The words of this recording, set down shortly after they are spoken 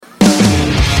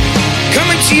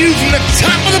to you from the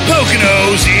top of the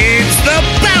Poconos, it's The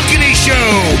Balcony Show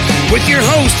with your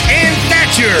host, Ann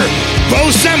Thatcher,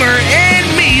 Bo Summer, and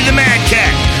me, the Mad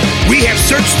Cat. We have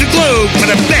searched the globe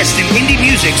for the best in indie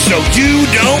music, so you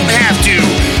don't have to.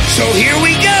 So here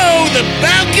we go, The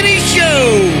Balcony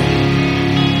Show.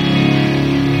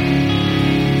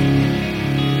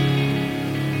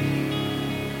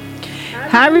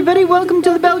 Hi everybody, welcome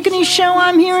to The Balcony Show.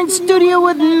 I'm here in studio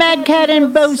with Mad Cat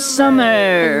and Bo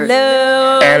Summer.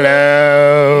 Hello.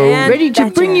 Hello. Ready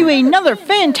to bring you another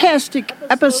fantastic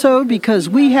episode because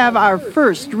we have our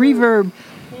first Reverb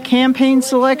campaign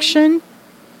selection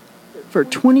for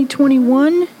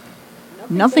 2021.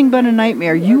 Nothing But a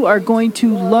Nightmare. You are going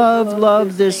to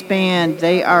love this band.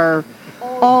 They are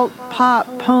alt,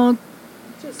 pop, punk,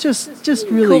 just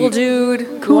really Cool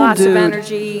dude. Cool Lots dude. of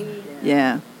energy.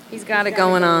 Yeah. He's got it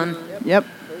going on. Yep,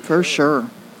 for sure.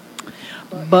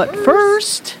 But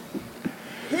first,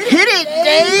 hit it,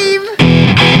 Dave!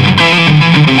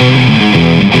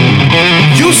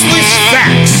 Useless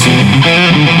facts.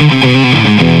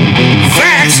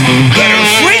 Facts that are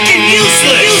freaking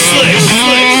useless.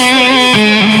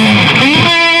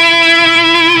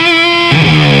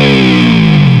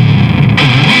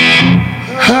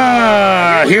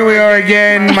 Here we are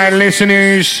again, my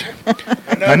listeners.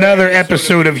 Another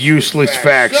episode of Useless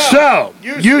Facts. So,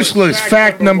 useless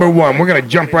fact number one. We're going to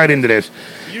jump right into this.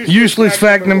 Useless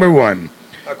fact number one.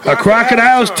 A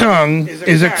crocodile's tongue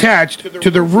is attached to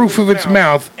the roof of its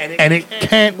mouth, and it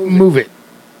can't move it.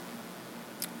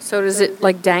 So does it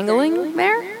like dangling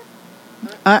there?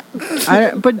 But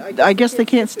I guess they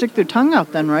can't stick their tongue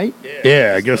out then, right?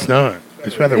 Yeah, I guess not.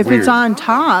 It's rather If weird. it's on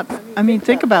top, I mean,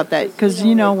 think about that. Because,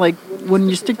 you know, like, when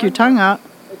you stick your tongue out,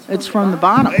 it's from the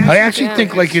bottom. I actually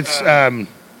think like it's I'm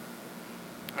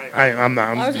I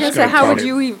was just gonna say, how would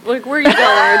you even, like, where are you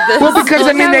going with this? Well, because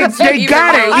I mean they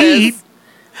gotta eat.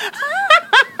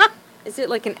 Is it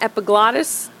like an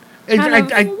epiglottis?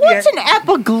 What's an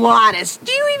epiglottis?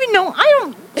 Do you even know? I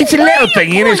don't... It's a little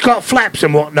thing, and it's got flaps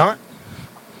and whatnot.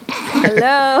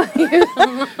 Hello.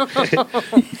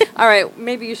 All right,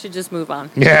 maybe you should just move on.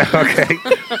 Yeah, okay.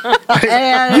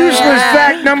 Useless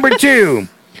fact number two.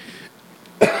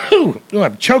 Ooh,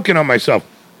 I'm choking on myself.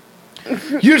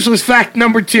 Useless fact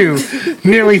number two.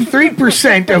 Nearly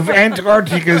 3% of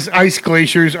Antarctica's ice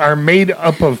glaciers are made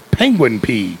up of penguin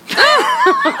pee.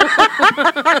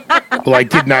 Well, I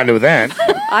did not know that.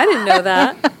 I didn't know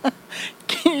that.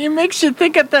 It makes you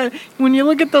think when you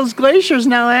look at those glaciers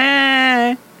now,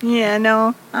 yeah,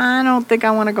 no, I don't think I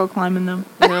want to go climbing them.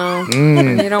 No,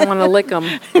 you don't want to lick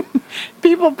them.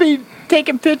 People be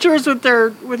taking pictures with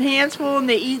hands full and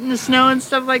they eat in the snow and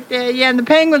stuff like that. Yeah, and the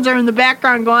penguins are in the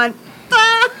background going,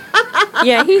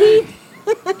 Yeah, hee.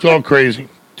 It's all crazy.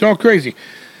 It's all crazy.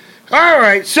 All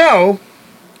right, so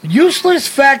useless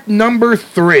fact number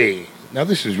three. Now,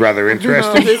 this is rather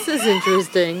interesting. Oh, this is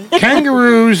interesting.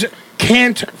 Kangaroos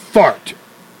can't fart.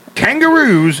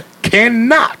 Kangaroos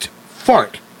cannot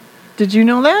fart. Did you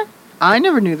know that? I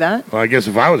never knew that. Well, I guess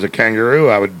if I was a kangaroo,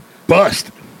 I would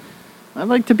bust. I'd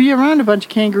like to be around a bunch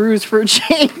of kangaroos for a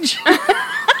change.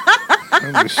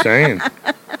 I'm just saying.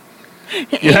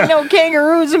 Ain't no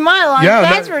kangaroos in my life,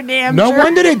 that's for damn no sure.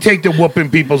 wonder they take to whooping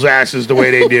people's asses the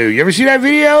way they do. You ever see that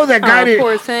video? That guy,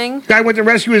 Poor thing. guy went to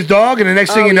rescue his dog, and the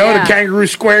next thing you know, yeah. the kangaroo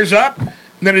squares up, and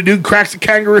then a dude cracks the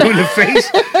kangaroo in the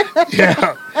face.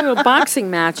 Yeah. Oh, a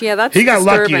boxing match. Yeah, that's He got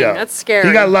disturbing. lucky, though. That's scary.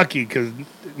 He got lucky, because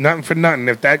nothing for nothing.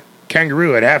 If that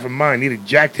kangaroo had half a mind, he'd have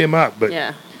jacked him up. But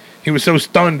Yeah. he was so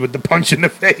stunned with the punch in the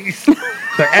face. Like,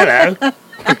 hello.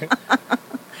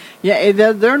 Yeah,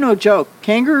 they're no joke.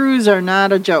 Kangaroos are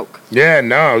not a joke. Yeah,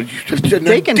 no.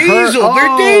 They can diesel.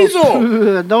 hurt.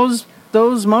 They're diesel.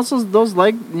 Those muscles, those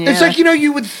legs. Yeah. It's like,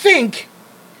 you would think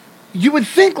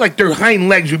like their hind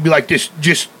legs would be like this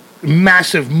just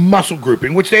massive muscle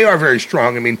grouping, which they are very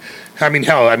strong. I mean,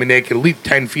 hell, they can leap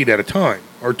 10 feet at a time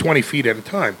or 20 feet at a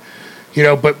time.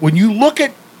 But when you look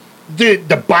at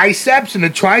the biceps and the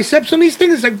triceps on these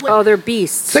things, it's like, they're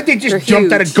beasts. it's like they just They're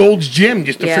jumped out huge. of Gold's Gym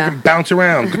just to Yeah. freaking bounce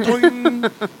around.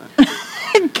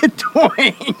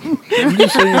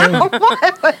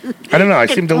 I don't know. I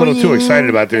seemed a little too excited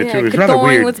about that Yeah, too. It was rather Katoing,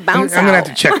 weird. let's I'm bounce gonna have out.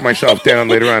 to check myself down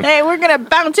later on. Hey, we're gonna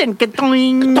bounce in.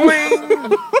 Ka-toing.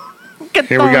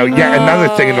 Here we go. Yeah, another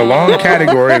thing in the long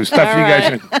category of stuff you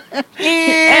guys.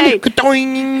 Hey,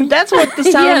 Ka-toing. that's what the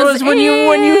sound Yes, was when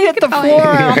you hit the floor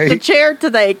off the chair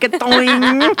today.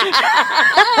 Ka-toing.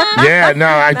 Yeah, no,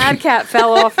 Mad Cat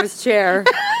fell off his chair.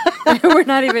 We're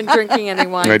not even drinking any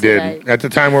wine I today. did. At the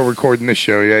time we're recording this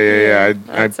show, yeah.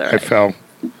 That's all I right. fell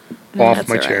off That's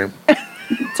my all chair.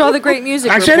 It's all the great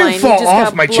music. Actually, I we're didn't playing. fall You just off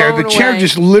got my chair. The blown chair away.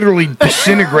 just literally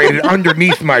disintegrated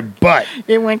underneath my butt.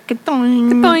 It went ka-doing.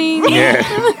 Boing. Yeah.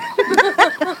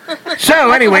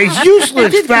 So, anyways,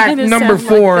 useless did fact kinda number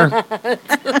sound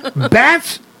 4.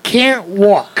 Bats can't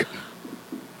walk.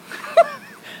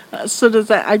 So does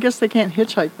that? I guess they can't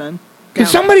hitchhike then. Can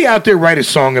somebody out there write a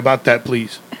song about that,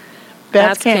 please?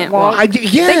 Bats can't walk.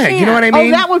 Yeah, you know what I Oh,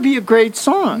 mean? that would be a great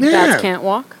song. Yeah. Bats can't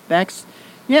walk. Bats.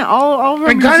 Yeah, all of our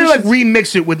And kind of like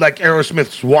musicians- remix it with like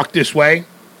Aerosmith's "Walk This Way,"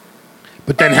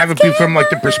 but then have it be from like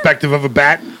the perspective of a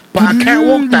bat. But I can't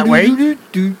walk that way.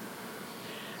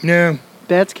 Yeah.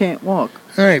 Bats can't walk.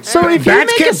 All right. So if you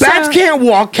bats make a bats sound- can't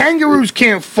walk. Kangaroos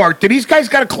can't fart. Do these guys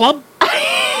got a club?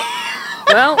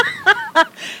 Well,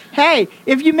 Hey,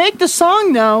 if you make the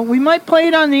song though, we might play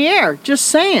it on the air. Just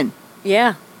saying.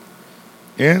 yeah.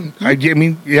 Yeah. I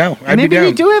mean, yeah. I'd Maybe be down.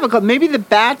 they do have a club. Maybe the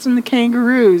bats and the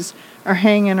kangaroos are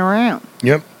hanging around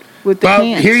Yep. with the Well,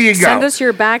 cans. here you go. Send us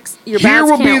your backs. Your Here bats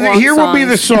will be can't the walk here will be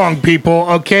the songs. song, people.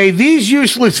 Okay, these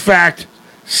useless fact.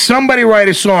 Somebody write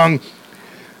a song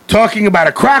talking about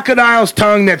a crocodile's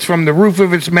tongue that's from the roof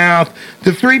of its mouth,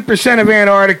 the 3% of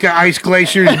Antarctica ice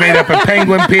glaciers made up of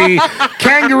penguin pee,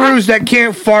 kangaroos that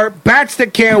can't fart, bats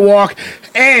that can't walk,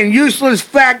 and useless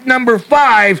fact number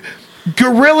 5.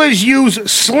 Gorillas use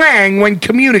slang when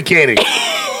communicating.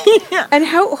 And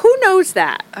who knows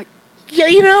that? Yeah,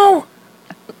 you know.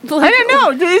 I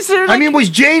don't know. Is there I mean, was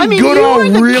Jane I mean, Goodall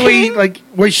you were the really king. like?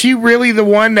 Was she really the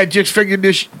one that just figured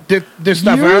this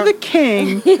stuff you're out? the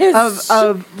king Yes.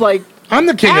 of like I'm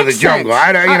the king of the accents, jungle.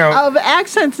 I don't, you know. of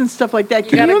accents and stuff like that.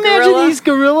 Can got you a imagine gorilla? these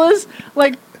gorillas?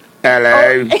 Like,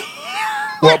 Hello.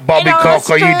 What Bobby In Cock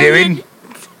are you Australian-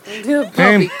 doing?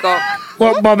 Poppycock.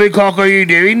 What Bobby Cock are you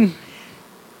doing?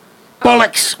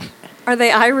 Bollocks. Are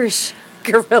they Irish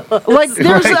gorillas? like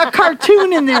there's Right. a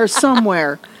cartoon in there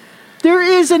somewhere. There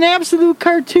is an absolute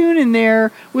cartoon in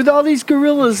there with all these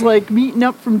gorillas like meeting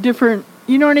up from different.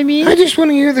 You know what I mean? I just want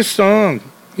to hear the song.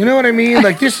 You know what I mean?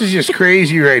 Like, this is just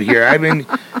crazy right here. I mean,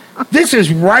 this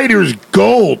is writer's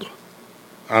gold.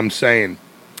 I'm saying.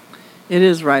 It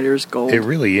is writer's gold. It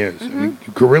really is. I mean,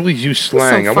 gorillas use Some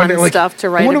slang. I fun wonder, like, stuff to I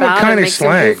write wonder about what kind and of make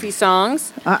slang. some goofy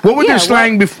songs. What would Yeah, their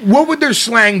slang be? What would their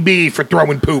slang be for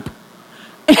throwing poop?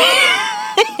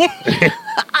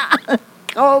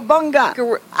 Oh, bunga!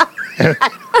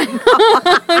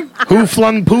 Who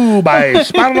flung poo by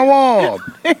spot on the wall?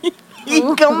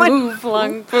 Who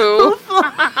flung poo?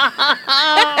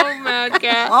 Oh, Mad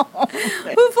Cat.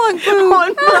 Who flung poo?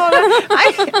 Oh, no.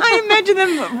 I imagine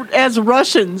them as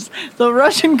Russians, the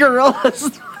Russian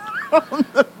gorillas.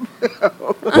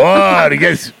 What? I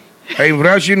guess a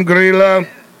Russian gorilla.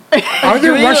 Are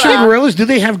there Gorilla. Russian gorillas? Do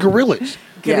they have gorillas?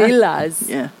 Gorillas.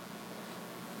 Yeah.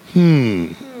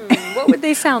 What would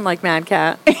they sound like, Mad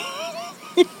Cat?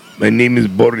 My name is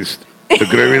Boris the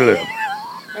gorilla.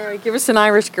 All right, give us an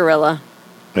Irish gorilla.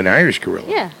 An Irish gorilla.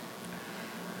 Yeah.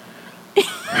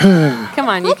 Come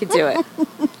on, you could do it.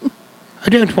 I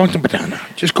don't want a banana.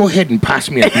 Just go ahead and pass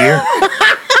me a beer.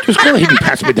 Just go ahead and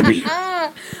pass me the beer.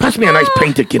 Pass me a nice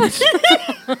pint of Guinness.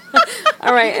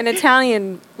 All right, an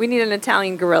Italian. We need an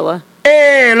Italian gorilla.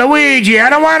 Hey, Luigi, I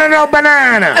don't want no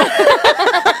banana.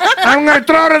 I'm going to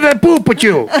throw the poop at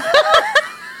you.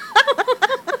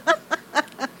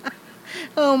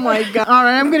 Oh my God! All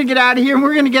right, I'm going to get out of here.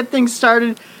 We're going to get things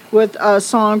started with a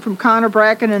song from Connor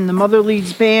Bracken and the Mother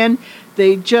Leeds Band.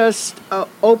 They just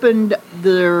opened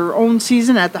their own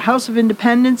season at the House of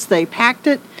Independence. They packed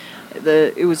it.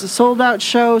 It was a sold-out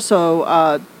show.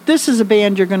 So this is a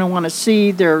band you're going to want to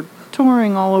see. They're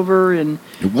touring all over, and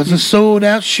It was a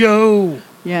sold-out show.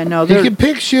 yeah, no, You they're. can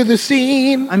picture the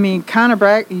scene. I mean, Connor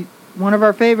Bracken, one of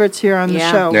our favorites here on the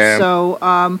Yeah. show. Yeah.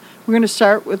 So we're going to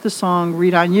start with the song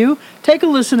 "Read on You." Take a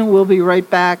listen, and we'll be right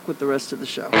back with the rest of the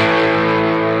show.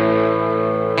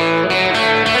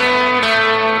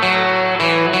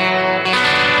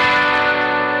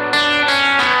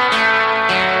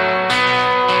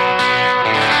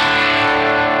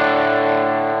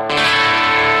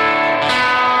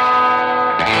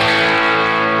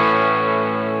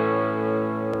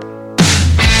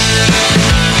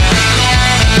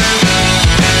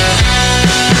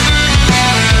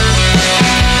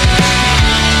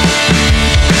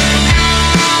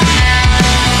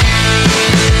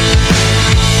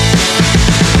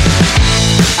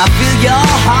 I feel your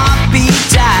heartbeat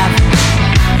dive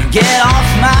and get off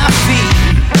my feet.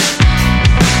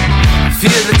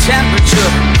 Feel the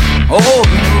temperature all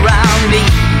around me.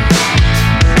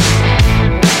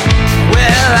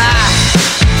 Well,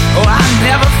 I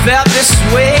never felt this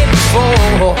way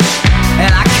before, and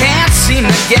I can't seem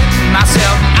to get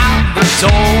myself out the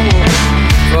door.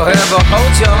 Forever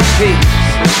hold your peace.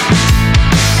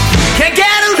 Can't get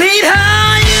a read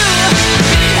on you.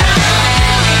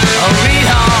 A read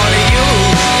on you.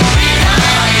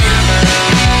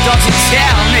 Don't you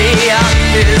tell me up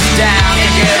is down.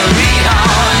 Can't get a read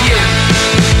on you.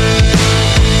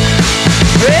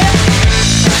 Well,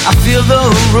 I feel the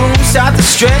room start to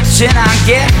stretch and I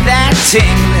get that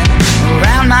tingling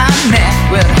around my neck.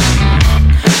 Well,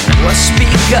 speak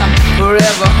up,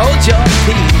 forever hold your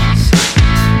peace.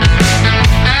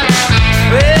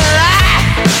 Well,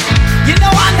 you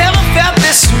know I never felt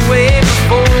this way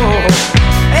before,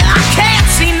 and I can't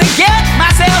seem to get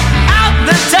myself out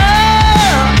the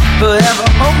door. Forever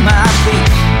hold my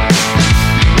peace.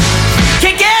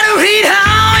 Can't get a read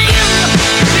on you.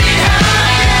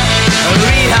 A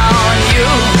read on you.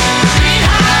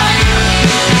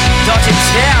 Don't you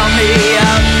tell me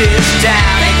up is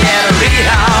down and get a read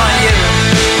on you.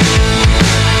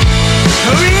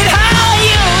 A read on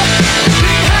you.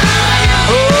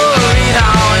 Oh, read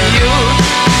on you.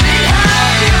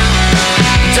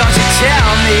 Don't you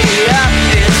tell me up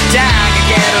is down and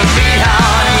get a read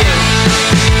on you.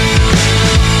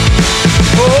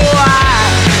 Oh,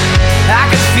 I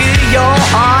can feel your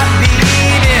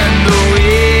heartbeat in the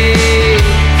wind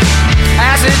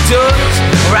as it does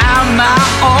around my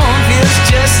own. Feels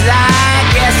just like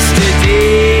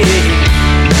yesterday.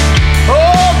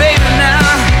 Oh, baby, now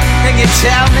can you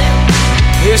tell me,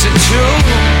 is it true?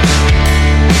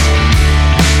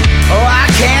 Oh, I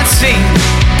can't seem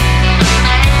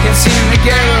to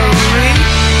get a read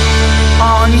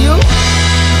on you.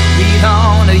 Read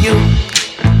on you.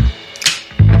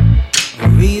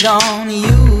 Read on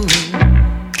you.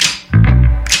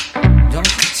 Don't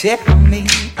you tell me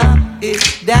up is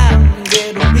down.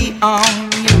 Get a read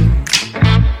on you.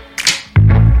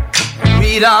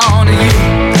 Read on you.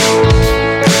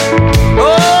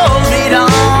 Oh, read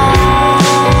on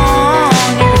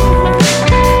you.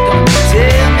 Don't you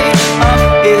tell me up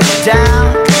is down.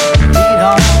 Read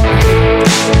on you.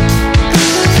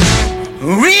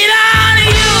 Read on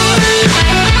you.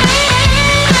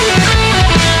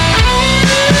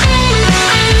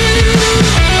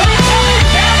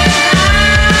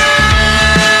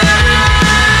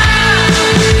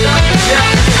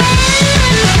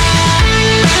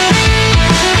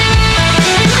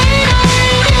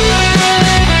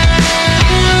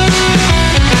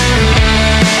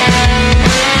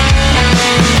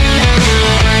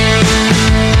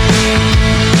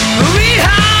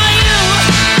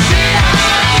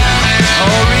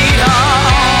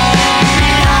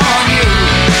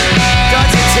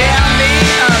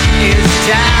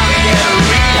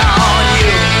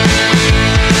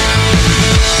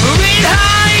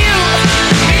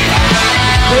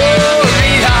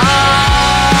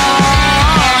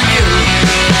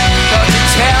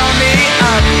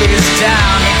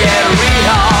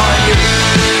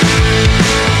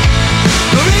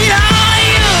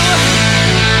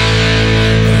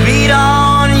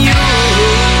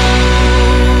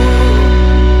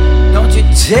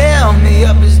 Tell me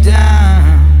up is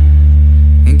down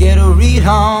and get a read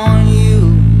on you.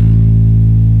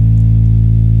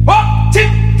 1, 2,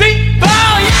 3, 4,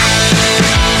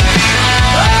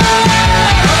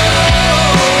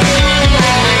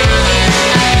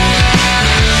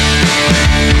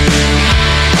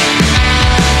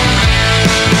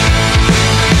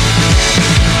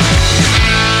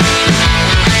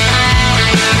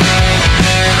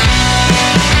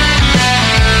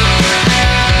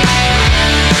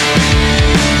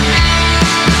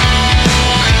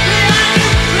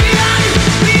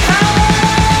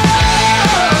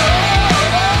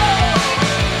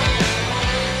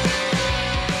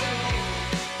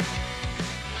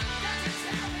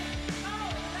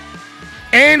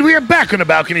 And we are back on the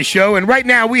Balcony Show, and right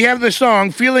now we have the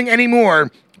song Feeling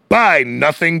Anymore by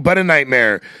Nothing But a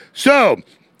Nightmare. So,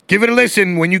 give it a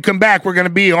listen. When you come back, we're going to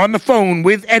be on the phone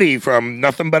with Eddie from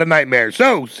Nothing But a Nightmare.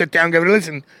 So, sit down, give it a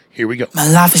listen. Here we go. My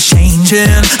life is changing,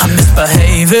 I'm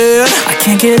misbehaving. I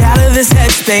can't get out of this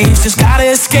headspace. Just gotta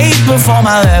escape before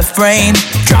my left brain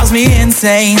drives me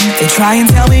insane. They try and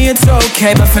tell me it's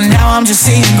okay, but for now I'm just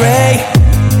seeing gray.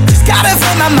 Just gotta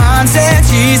flip my mindset,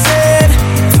 she said.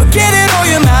 Forget it or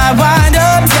you might wind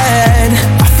up dead.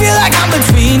 I feel like I'm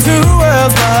between two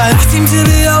worlds, but I seem to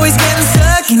be always getting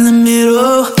stuck in the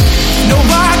middle. No,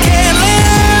 I can't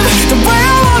live the way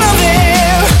I wanna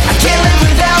live. I can't live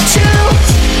without you.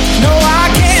 No, I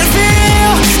can't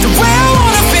feel the way I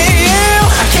wanna feel.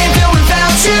 I can't feel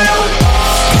without you.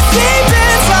 Deep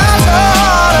inside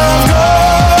heart of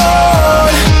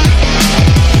gold.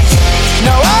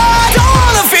 No, I don't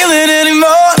wanna feel it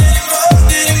anymore.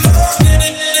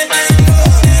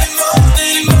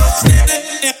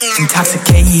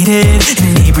 Intoxicated,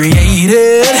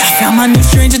 inebriated, I found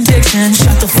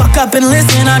fuck up and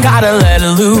listen, I gotta let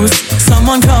it loose.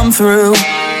 Someone come through.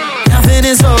 Nothing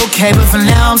is okay, but for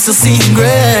now I'm still seeing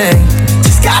gray.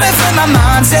 Just gotta flip my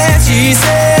mindset, she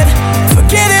said.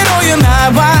 Forget it or you might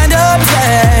wind up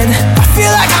dead. I feel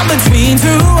like I'm between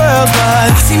two worlds, but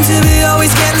I seem to be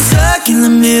always getting stuck in the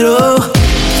middle.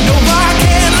 No, I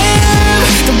can't live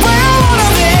the way I wanna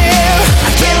live.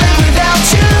 I can't live without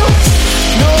you.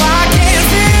 No, I can't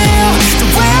feel the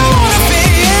way I wanna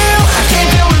feel. I can't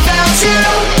feel without you.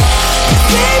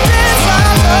 Deep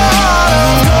inside the heart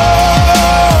of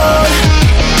gold.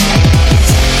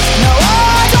 No,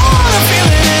 I don't wanna feel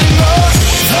it anymore.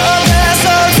 The best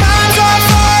of times are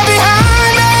far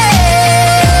behind me,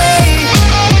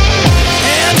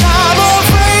 and I'm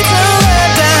afraid to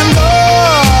let them go.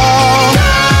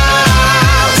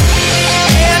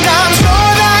 And I'm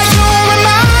sure that you'll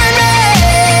remind me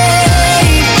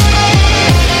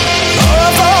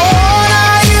of the one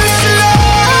I used to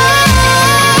love.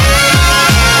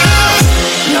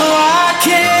 No, I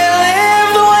can't live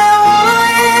the way I wanna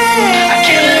live. I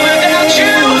can't live without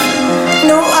you.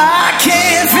 No, I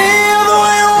can't feel the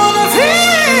way I wanna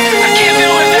feel. I can't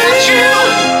feel without you.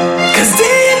 'Cause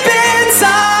deep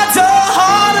inside the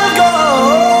heart of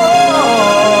gold.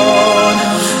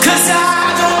 'Cause I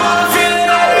don't wanna feel it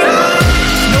anymore.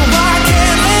 No, I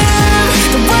can't live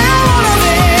the way I wanna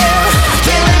live. I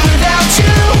can't live without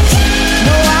you.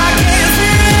 No, I can't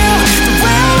feel the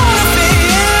way I wanna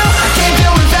feel. I can't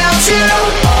feel without you.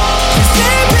 'Cause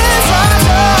deep inside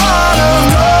the heart of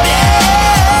gold, yeah.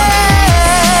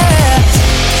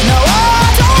 No, I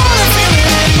don't wanna feel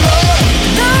it anymore.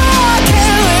 No, I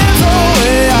can't live the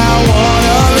way I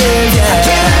wanna live, yeah. I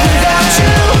can't live without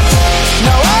you.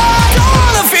 No, I don't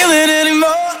wanna feel it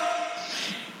anymore.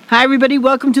 Hi, everybody.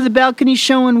 Welcome to the Balcony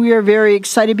Show, and we are very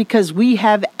excited because we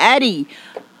have Addie,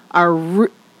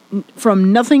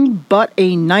 from Nothing But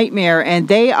a Nightmare, and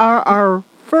they are our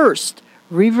first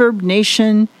Reverb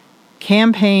Nation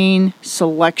campaign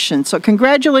selection. So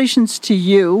congratulations to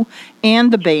you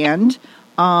and the band.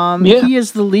 He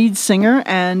is the lead singer,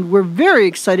 and we're very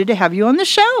excited to have you on the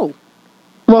show.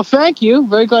 Well, thank you.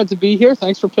 Very glad to be here.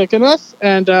 Thanks for picking us.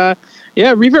 And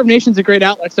yeah, Reverb Nation's a great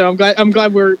outlet. So I'm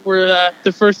glad we're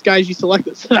the first guys you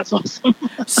selected. So that's awesome.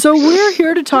 So we're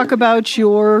here to talk about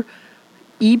your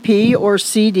EP or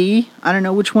CD. I don't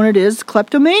know which one it is.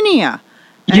 Kleptomania.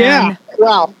 Yeah. And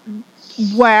Wow.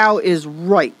 wow is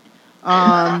right.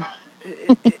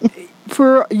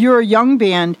 For you're a young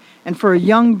band, and for a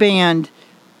young band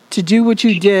to do what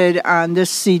you did on this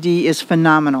CD is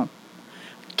phenomenal.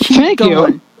 Keep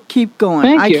going. Keep going.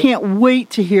 Thank I you. can't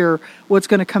wait to hear what's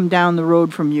going to come down the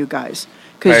road from you guys, I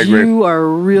because agree. you are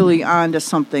really onto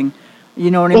something.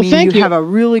 You know what I Well, mean? thank you. have a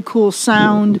really cool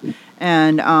sound,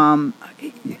 and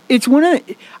it's one of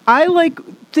I like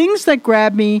things that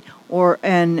grab me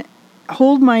and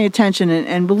hold my attention.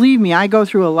 And believe me, I go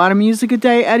through a lot of music a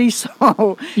day, Eddie.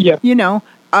 So Yeah. you know,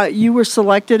 you were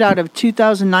selected out of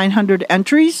 2,900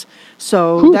 entries,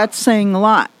 so Whew. that's saying a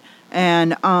lot.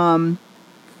 And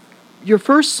your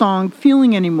first song,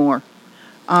 Feeling Anymore.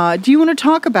 Do you want to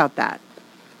talk about that?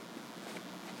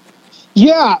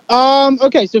 Yeah.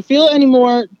 Okay. So Feel It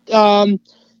Anymore kind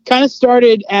of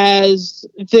started as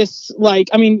this,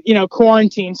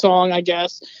 quarantine song, I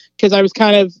guess, because I was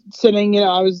kind of sitting,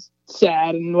 I was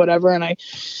sad and whatever, and I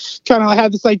kind of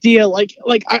had this idea, I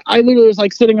literally was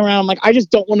like sitting around, like, I just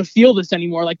don't want to feel this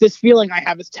anymore. Like, this feeling I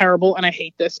have is terrible, and I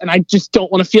hate this, and I just don't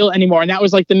want to feel it anymore. And that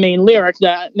was like the main lyric,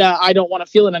 that I don't want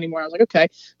to feel it anymore. I was like, okay,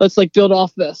 let's like build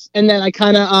off this. And then I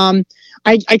kind of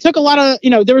I took a lot of,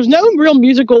 there was no real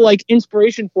musical like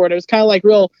inspiration for it. It was kind of like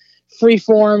real free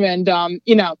form, and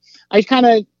I kind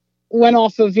of went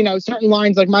off of certain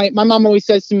lines. Like my mom always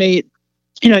says to me,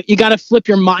 you got to flip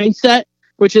your mindset,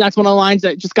 which that's one of the lines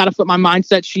that just got to flip my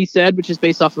mindset, she said, which is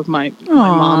based off of my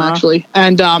mom, actually.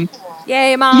 And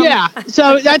Yay, Mom. yeah,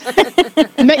 so that's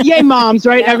yay moms,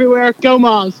 right? Everywhere, go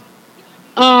moms.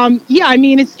 Yeah, I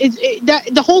mean,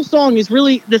 the whole song is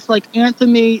really this like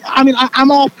anthem-y. I mean,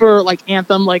 I'm all for like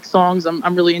anthem like songs.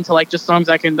 I'm really into like just songs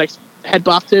I can like head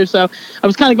bop to. So I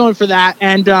was kind of going for that,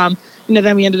 and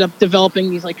then we ended up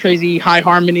developing these like crazy high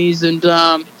harmonies, and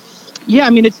yeah,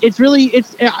 I mean, it's really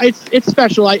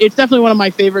special. It's definitely one of my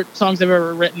favorite songs I've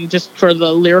ever written, just for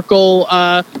the lyrical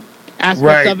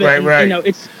aspect of it. Right. And,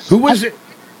 it's Who was it?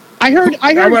 I heard.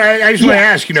 I just want to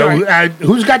ask, sorry.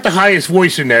 who's got the highest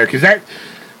voice in there? Because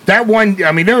that one,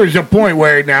 I mean, there was a point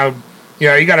where now,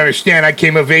 you got to understand, I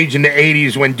came of age in the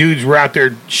 80s when dudes were out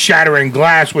there shattering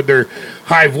glass with their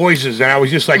high voices, and I was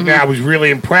just like, man, I was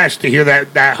really impressed to hear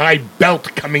that high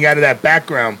belt coming out of that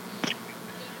background.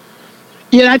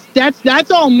 Yeah,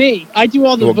 that's all me. I do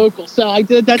all the Well, vocals, so I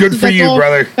did. That's good for that's you, all,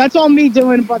 brother. That's all me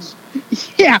doing a bunch.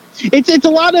 Yeah, it's a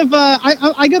lot of.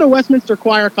 I go to Westminster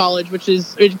Choir College, which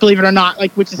is, believe it or not,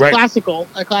 which is Right.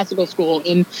 a classical school,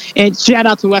 and shout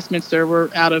out to Westminster. We're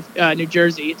out of New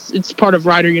Jersey. It's part of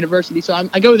Rider University, so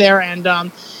I go there, and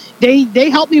they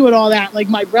help me with all that, like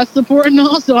my breath support and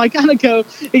all. So I kind of go,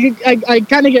 I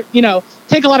kind of get,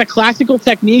 take a lot of classical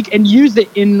technique and use it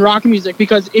in rock music,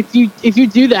 because if you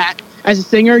do that as a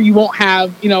singer, you won't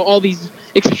have, all these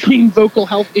extreme vocal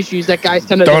health issues that guys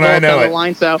tend to Don't I develop know down it. the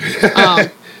line. So,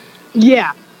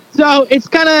 yeah. So it's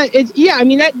kind of, I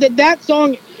mean, that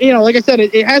song, like I said,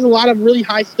 it has a lot of really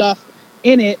high stuff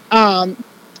in it. And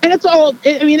it's all,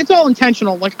 it's all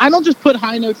intentional. Like, I don't just put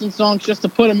high notes in songs just to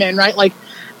put them in, right? Like,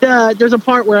 there's a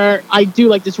part where I do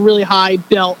like this really high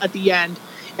belt at the end,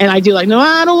 and I do like, no,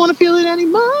 I don't want to feel it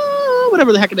anymore,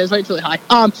 whatever the heck it is, right? It's really high.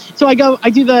 So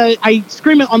I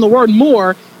scream it on the word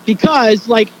more, because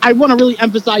like I want to really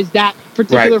emphasize that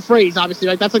particular phrase. Obviously,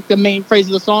 like that's like the main phrase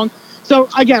of the song. So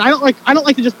again, I don't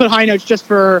like to just put high notes just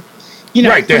for,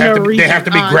 Right, they for have no to reason. they have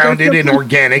to be grounded and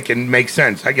organic and make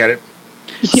sense. I get it.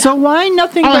 Yeah. So why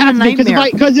nothing Oh, but a it has to be,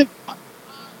 nightmare? because if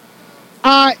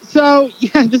so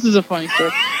yeah, this is a funny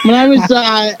story. When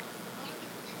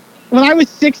I was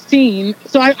 16,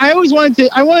 so I always wanted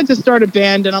to start a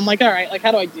band, and I'm like, all right, like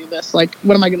how do I do this? Like,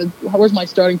 where's my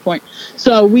starting point?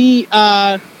 So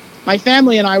my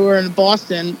family and I were in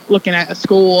Boston looking at a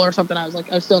school or something. I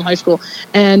was still in high school,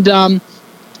 and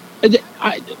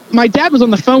my dad was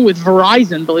on the phone with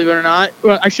Verizon, believe it or not.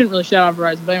 Well, I shouldn't really shout out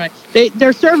Verizon, but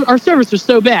anyway, our service was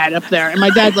so bad up there, and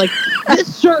my dad's like,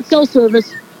 this cell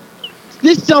service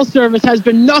has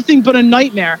been nothing but a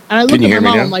nightmare. And I look Can you at hear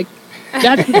my me mom, now? I'm like,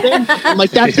 that's the thing. I'm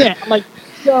like, that's it. I'm like,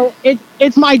 so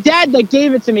it's my dad that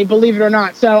gave it to me, believe it or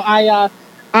not. So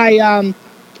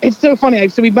it's so funny.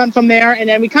 So we went from there, and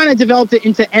then we kind of developed it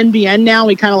into NBN now.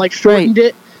 We kind of like shortened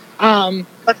it.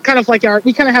 That's kind of like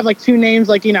we kind of have like two names,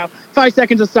 like, 5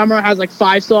 Seconds of Summer has like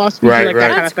 5 sauce, Right, like right.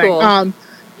 that kind That's of thing.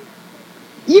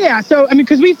 cool. Yeah, so I mean,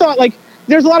 because we thought like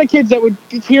there's a lot of kids that would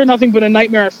hear Nothing But a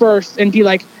Nightmare at first and be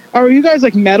like, are you guys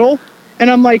like metal? And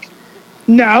I'm like,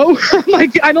 no,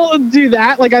 like I don't do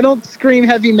that. Like I don't scream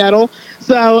heavy metal.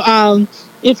 So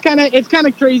it's kind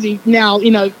of crazy now,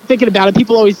 thinking about it.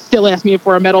 People always still ask me if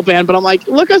we're a metal band, but I'm like,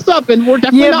 look us up, and we're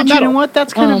definitely Yeah, not but metal. you know what?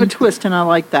 That's kind of a twist, and I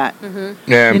like that.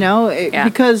 Yeah. Yeah.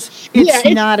 Because Yeah,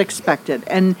 it's not expected,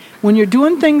 and when you're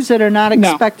doing things that are not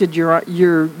No. expected,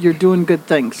 you're doing good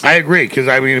things. I agree, because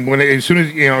I mean, as soon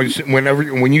as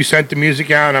when you sent the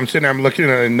music out, and I'm sitting there, I'm looking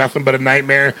at Nothing But a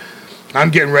Nightmare, I'm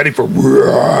getting ready for,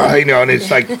 and it's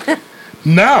like,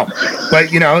 no, but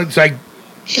it's like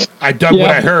I dug what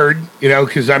I heard,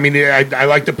 because I mean, I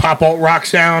like the pop alt rock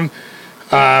sound.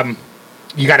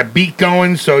 You got a beat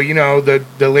going, so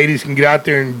the ladies can get out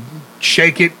there and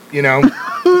shake it,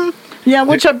 Yeah,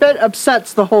 which I bet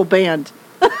upsets the whole band.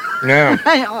 Yeah.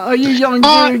 Hey, are you young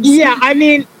dudes? Yeah, I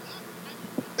mean,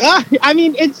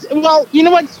 it's, well, you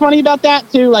know what's funny about that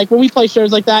too? Like when we play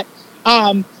shows like that,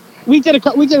 we did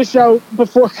a show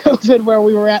before COVID where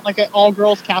we were at like an all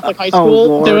girls Catholic high school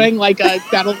Lord. doing like a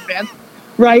battle band,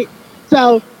 right?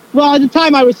 So, well, at the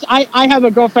time I have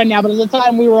a girlfriend now, but at the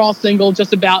time we were all single,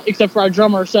 just about, except for our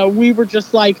drummer. So we were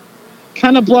just like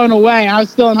kind of blown away. I was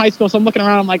still in high school, so I'm looking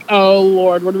around. I'm like, oh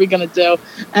Lord, what are we gonna do?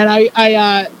 And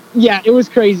yeah, it was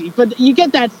crazy. But you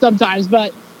get that sometimes,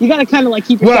 but you got to kind of like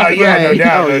keep yourself. Well, yeah, no Right.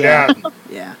 doubt, Oh, no yeah. doubt.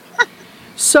 Yeah.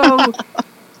 So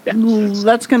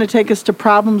that's going to take us to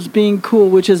Problems Being Cool,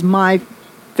 which is my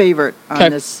favorite on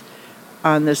Okay.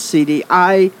 on this CD.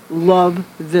 I love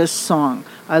this song.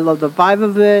 I love the vibe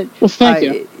of it. Well, thank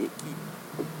you.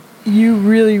 You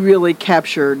really, really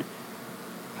captured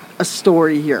a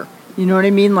story here. You know what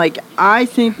I mean? Like, I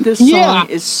think this song Yeah.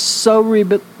 is so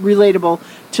relatable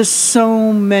to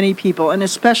so many people, and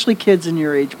especially kids in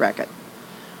your age bracket.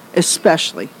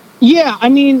 Especially. Yeah, I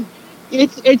mean,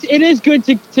 it is good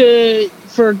to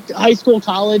for high school,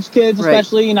 college kids, Right.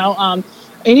 especially, and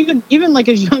even like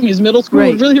as young as middle school,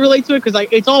 Right. really relate to it because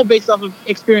it's all based off of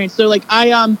experience. So like I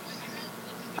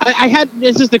had,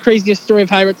 this is the craziest story of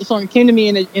how I wrote the song. It came to me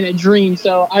in a dream.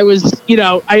 So I was,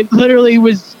 I literally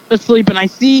was asleep and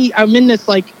I'm in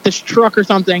this truck or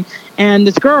something, and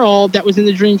this girl that was in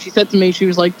the dream, she said to me, she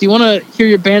was like, do you want to hear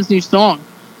your band's new song?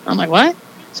 I'm like, what?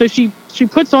 So she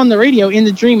puts on the radio in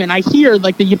the dream, and I hear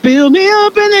like the, you build me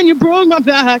up and then you broke my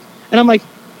back, and I'm like,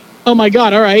 oh my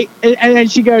God, all right. And then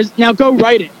she goes, now go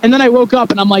write it. And then I woke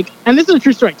up and I'm like, and this is a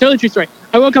true story, totally true story.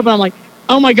 I woke up and I'm like,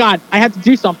 oh my God, I have to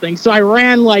do something. So I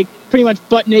ran like pretty much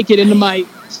butt naked into my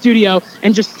studio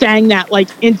and just sang that like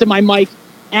into my mic.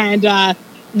 And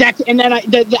and then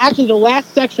actually the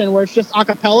last section where it's just a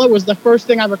cappella was the first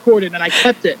thing I recorded, and I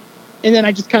kept it. And then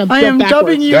I just kind of I am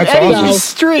dubbing you That's Eddie awesome. the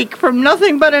Streak from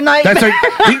Nothing But a Nightmare. That's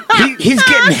like he's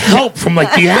getting help from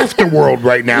like the afterworld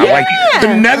right now. Yeah. Like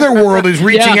the netherworld is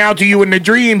reaching out to you in the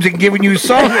dreams and giving you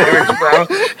song lyrics, bro.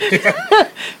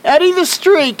 Eddie the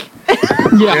Streak.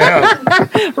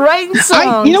 Writing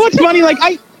songs. You know what's funny? Like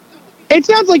it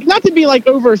sounds like, not to be like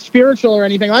over spiritual or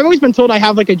anything. I've always been told I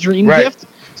have like a dream gift.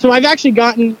 So I've actually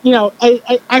gotten,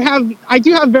 I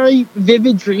do have very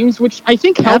vivid dreams, which I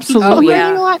think helps with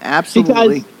songwriting a lot.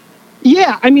 Absolutely.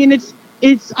 Because, I mean,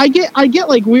 I get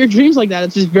like weird dreams like that.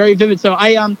 It's just very vivid. So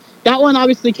that one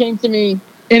obviously came to me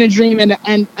in a dream,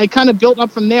 and I kind of built up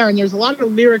from there. And there's a lot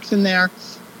of lyrics in there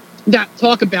that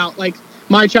talk about like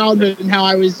my childhood and how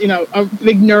I was, a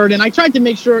big nerd. And I tried to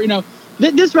make sure,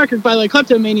 this record, by the way,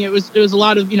 Kleptomania, it was a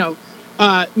lot of,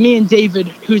 me and David,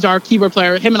 who's our keyboard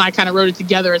player, him and I kind of wrote it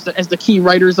together as the key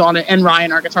writers on it, and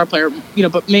Ryan, our guitar player,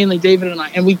 but mainly David and I.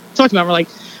 And we talked about it, we're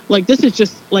like this is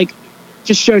just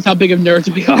shows how big of nerds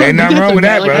we are. Ain't nothing wrong with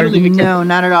that, brother. No,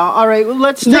 not at all. All right, well,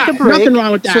 let's take a break nothing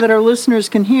wrong with that. so that our listeners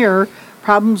can hear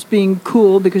Problems Being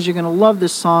Cool, because you're going to love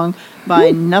this song by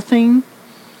Nothing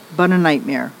But a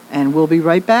Nightmare. And we'll be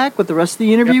right back with the rest of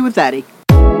the interview with Eddie.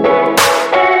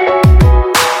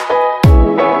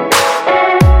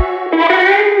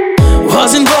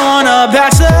 Wasn't born a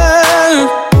bachelor,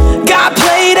 got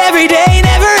played every day,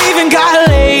 never even got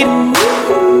laid.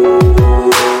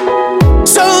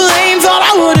 So lame, thought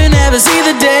I wouldn't ever see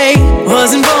the day.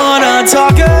 Wasn't born a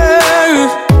talker,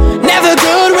 never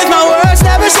good with my words,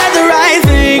 never said the right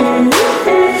thing.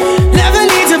 Never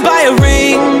need to buy a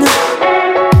ring.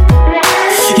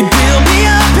 You built me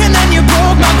up and then you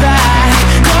broke my back.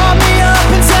 Called me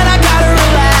up and said I gotta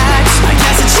relax. I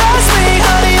guess it's just me,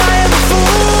 honey, I am a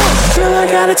fool. Girl, I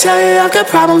gotta tell you, I've got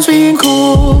problems being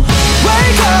cool.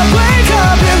 Wake up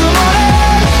in the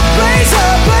morning. Blaze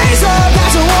up,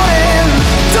 that's a warning.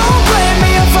 Don't blame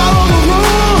me, I follow the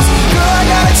rules. Girl, I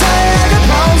gotta tell you, I got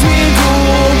problems being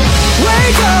cool.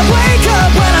 Wake up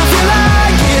when I feel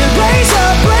like it. Blaze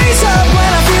up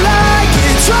when I feel like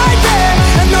it. It's right there,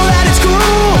 I know that it's cool.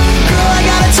 Girl, I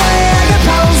gotta tell you, I got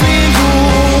problems being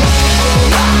cool.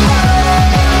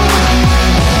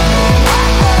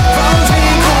 Problems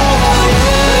being cool,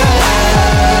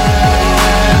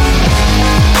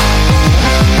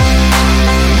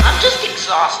 I'm just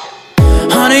exhausted.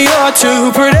 Honey, you're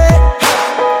too pretty.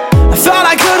 I thought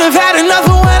I could have had enough,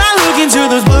 but when I look into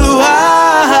those blue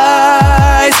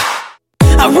eyes,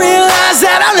 I realize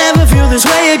that I'll never feel this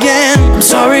way again. I'm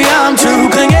sorry, I'm too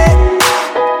clingy.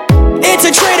 It's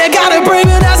a trait I gotta bring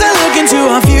it as I look into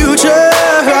our future.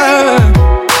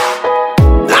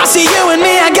 I see you and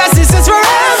me, I guess this is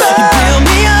forever. You built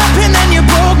me up and then you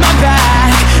broke my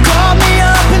back. Called me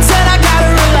up and said I gotta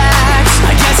relax.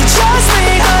 I guess it's just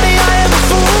me, honey, I am a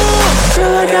fool.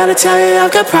 Girl, I gotta tell you,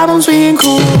 I've got problems being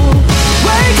cool.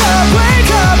 Wake up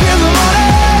in the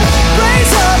morning.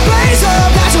 Blaze up,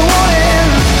 that's a warning.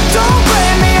 Don't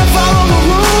blame me, I follow the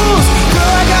rules.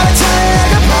 Girl, I gotta tell you, I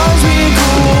got problems being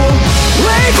cool.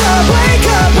 Wake up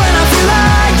when I feel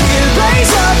like it.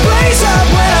 Blaze up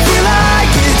when I feel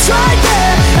like it. It's right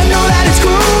there, I know that it's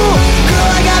cool. Girl,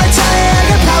 I gotta tell you, I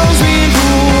got problems being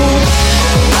cool.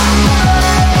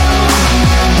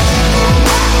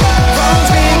 Problems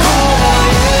being cool,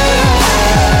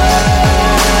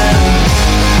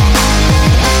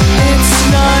 It's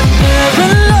not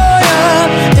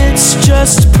paranoia, it's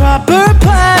just proper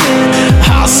planning.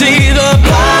 I'll see the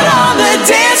blood on the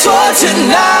dance floor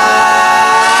tonight.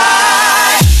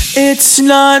 It's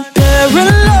not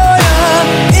paranoia,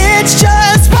 it's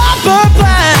just proper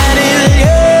planning,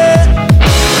 yeah.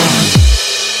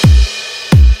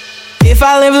 If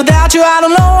I live without you, I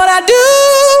don't know what I'd do.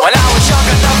 When I was young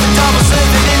enough and dumb, was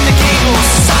living in the cable.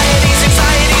 Society's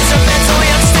anxieties are mentally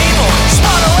unstable.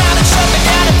 Spun around and shoved me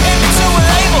down and pinned me to a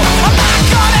label. I'm not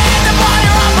gonna end up on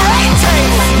your operating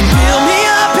table. You built me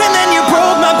up and then you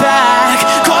broke my back.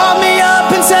 Called me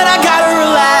up and said I gotta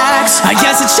relax. I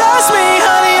guess it's just me,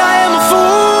 honey, I am a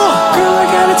fool. Girl, I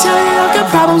gotta tell you, I've got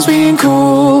problems being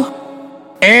cool.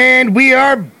 And we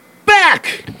are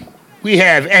back. We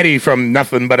have Eddie from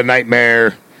Nothing But a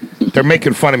Nightmare. They're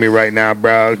making fun of me right now,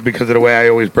 bro, because of the way I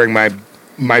always bring my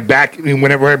back.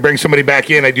 Whenever I bring somebody back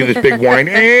in, I do this big whine.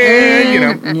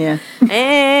 And, Yeah.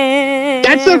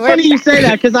 That's so funny you say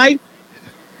that, because I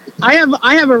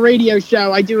have a radio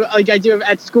show. I do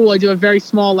at school. I do a very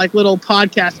small little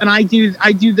podcast, and I do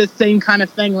the same kind of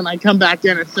thing when I come back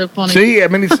in. It's so funny. See, I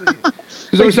mean,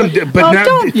 there's always some. But now,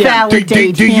 don't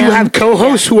validate do you him. have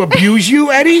co-hosts who abuse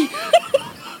you, Eddie?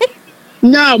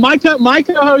 No, my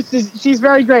co-host she's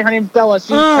very great. Her name's Bella.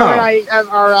 Her and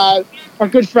I are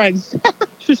good friends.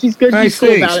 She's good. I She's cool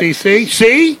see. about it.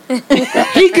 See.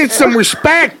 He gets some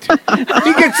respect.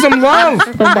 He gets some love.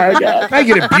 Oh my god. I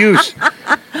get abuse.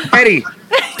 Eddie,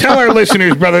 tell our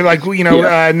listeners, brother, like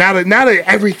now that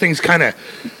everything's kind of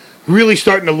really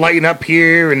starting to lighten up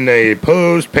here in the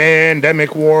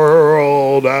post-pandemic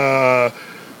world.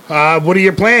 What are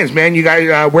your plans, man? You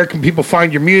guys, where can people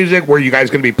find your music? Where are you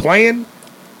guys going to be playing?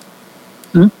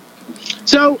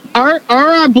 So our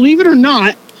believe it or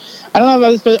not, I don't know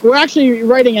about this, but we're actually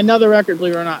writing another record,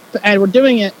 believe it or not, and we're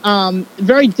doing it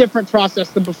very different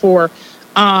process than before.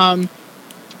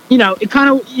 It kind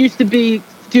of used to be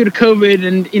due to COVID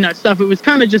and stuff. It was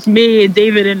kind of just me and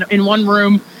David in one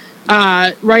room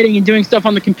writing and doing stuff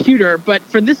on the computer. But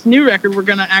for this new record, we're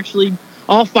gonna actually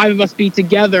all 5 of us be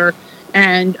together.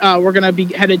 And we're gonna be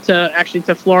headed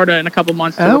to Florida in a couple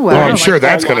months. Oh, wow. Well, I'm sure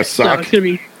that's gonna suck. So it's gonna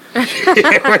be.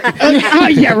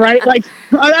 Yeah, right. Like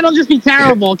that'll just be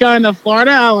terrible going to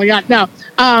Florida. Oh my god, no.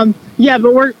 But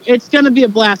it's gonna be a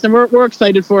blast, and we're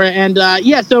excited for it. And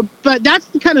but that's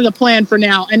kind of the plan for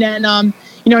now. And then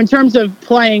in terms of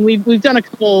playing, we've done a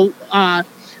couple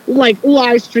like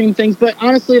live stream things, but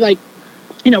honestly, like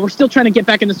we're still trying to get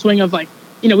back in the swing of like.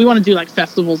 We want to do like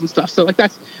festivals and stuff. So like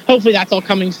hopefully that's all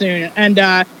coming soon. And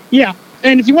and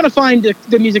if you want to find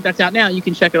the music that's out now, you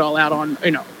can check it all out on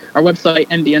our website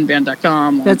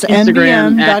nbnband.com. That's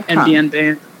Instagram at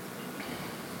nbn.com.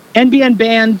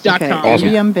 nbnband.com. Okay, Awesome.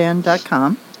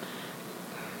 nbnband.com.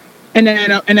 And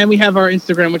then we have our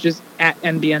Instagram, which is at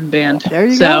nbnband. There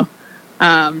you go.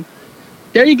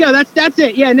 There you go. That's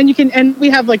it. Yeah, and then you can, and we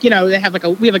have like we have like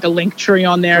a link tree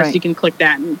on there, Right. so you can click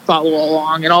that and follow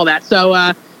along and all that. So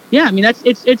yeah, I mean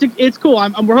it's cool.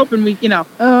 We're hoping we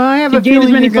I have a gain as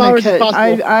feeling many you're going followers to as catch.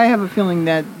 possible. I have a feeling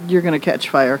that you're going to catch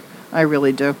fire. I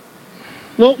really do.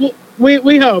 Well,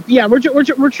 we hope. Yeah, we're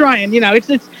trying.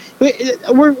 It's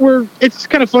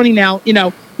kind of funny now.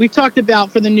 We've talked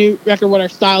about for the new record what our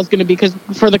style is going to be, because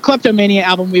for the Kleptomania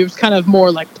album, we was kind of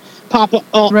more like pop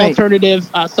alternative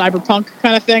cyberpunk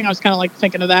kind of thing. I was kind of like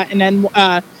thinking of that. And then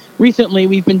recently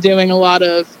we've been doing a lot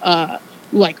of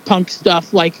like punk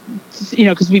stuff, like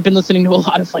because we've been listening to a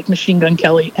lot of like Machine Gun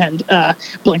Kelly and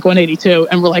Blink-182,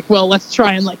 and we're like, well, let's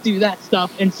try and like do that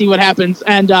stuff and see what happens.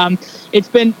 And it's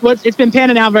been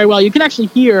panning out very well. You can actually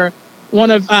hear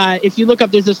one of if you look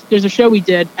up, there's a show we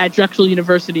did at Drexel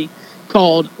University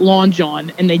called Lawn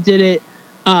John, and they did it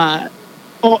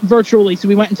virtually. So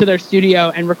we went into their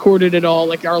studio and recorded it all,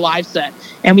 like our live set,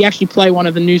 and we actually play one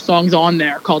of the new songs on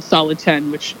there called Solid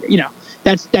 10, which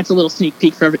that's a little sneak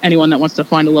peek for anyone that wants to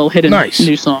find a little hidden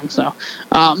new song. So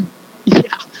yeah,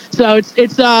 so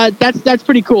it's that's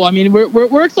pretty cool. I mean,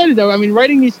 we're excited though. I mean,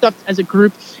 writing these stuff as a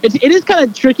group, it is kind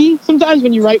of tricky sometimes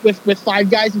when you write with 5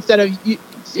 guys instead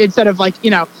of like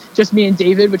just me and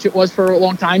David, which it was for a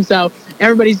long time. So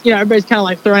everybody's kind of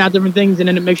like throwing out different things, and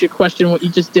then it makes you question what you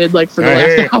just did like for the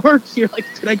last hour. You're like,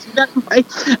 did I do that right?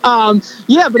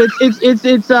 Yeah, but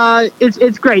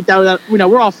it's great though. That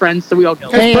we're all friends, so we all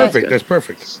go. That's perfect. That's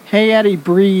perfect. Hey, Eddie,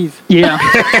 breathe. Yeah.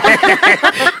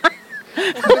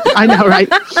 I know, right?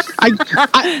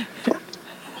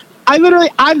 I literally,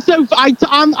 I'm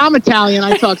Italian.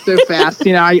 I talk so fast.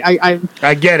 I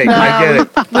get it.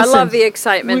 I love the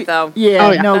excitement, though. Yeah,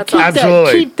 Oh, yeah. no,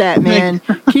 That's keep that, man.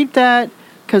 Keep that,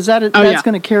 because that's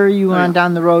going to carry you on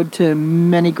down the road to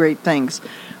many great things.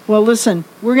 Well, listen,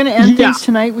 we're going to end things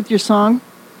tonight with your song,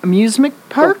 Amusement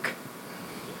Park.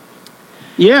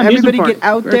 Yeah, Everybody get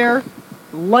out there,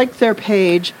 like their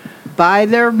page, buy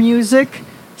their music,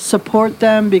 support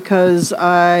them, because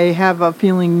I have a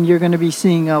feeling you're going to be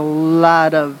seeing a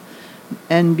lot of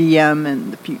NBM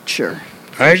in the future.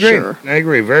 I agree. Sure. I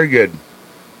agree. Very good.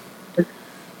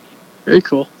 Very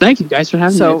cool. Thank you guys for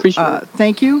having me. I appreciate it.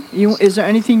 Thank you. Is there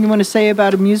anything you want to say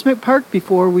about Amusement Park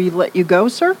before we let you go,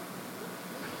 sir?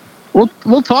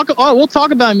 We'll talk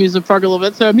about Amusement Park a little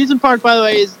bit. So Amusement Park, by the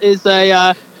way,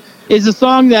 is a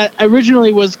song that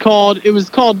originally was called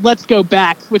Let's Go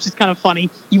Back, which is kind of funny.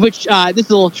 Which this is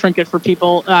a little trinket for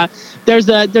people. There's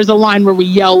a line where we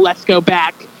yell "Let's go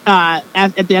back"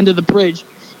 at the end of the bridge,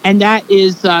 and that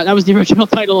was the original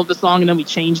title of the song, and then we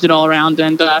changed it all around,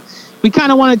 and we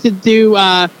kind of wanted to do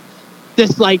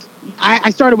this, like I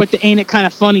started with the "Ain't It Kind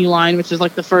of Funny" line, which is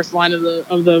like the first line of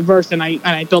the verse, and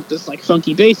I built this like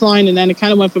funky bass line, and then it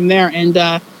kind of went from there. And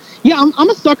I'm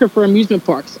a sucker for amusement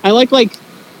parks. I like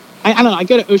I don't know. I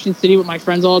go to Ocean City with my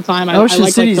friends all the time. Ocean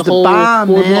City's the whole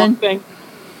bomb, man. Thing.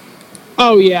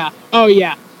 Oh yeah.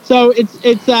 So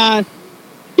it's I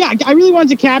really wanted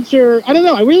to capture. I don't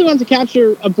know. I really wanted to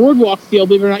capture a boardwalk feel,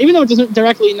 believe it or not. Even though it doesn't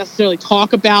directly necessarily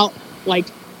talk about like,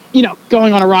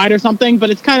 going on a ride or something, but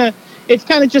it's kind of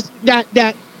just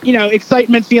that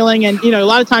excitement feeling. And a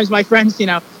lot of times my friends,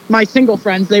 my single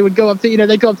friends, they would go up to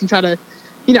they'd go up and try to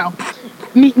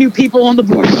meet new people on the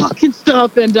boardwalk and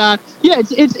stuff. And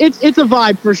it's a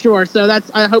vibe for sure. So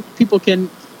I hope people can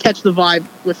catch the vibe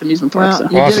with amusement parks. Well,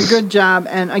 So. you did a good job.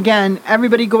 And again,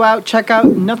 everybody go out, check out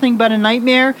Nothing But a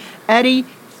Nightmare. Eddie,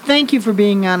 thank you for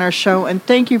being on our show, and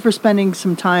thank you for spending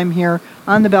some time here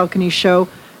on the Balcony Show.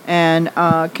 And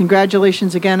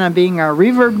congratulations again on being our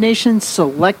Reverb Nation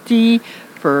selectee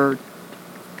for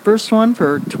first one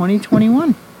for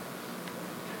 2021.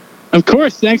 Of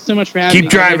course. Thanks so much for having me.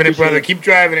 Keep driving it, brother. Keep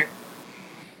driving it.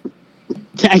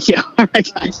 Thank you. All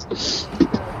right, guys.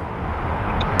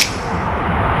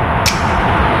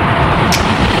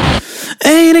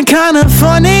 Ain't it kind of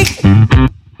funny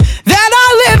that I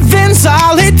live in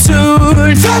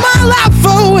solitude? Throw my life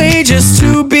away just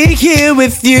to be here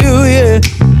with you, yeah.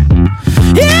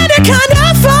 Ain't it kind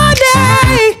of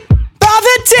funny? Buy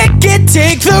the ticket,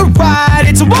 take the ride.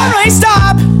 It's a one-way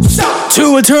stop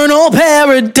to eternal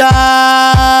paradise.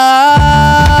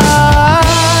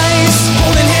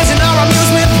 Holding hands in our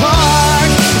amusement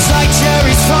park. It's like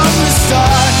cherries from the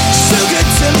start. So good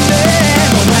to me.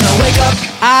 But when I wake up,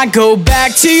 I go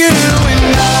back to you,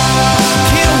 and I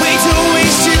can't wait to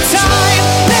waste your time.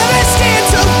 Never scared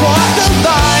to walk the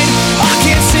line. I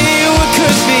can't see what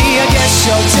could be. I guess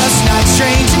you're just not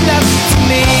strange enough for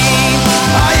me.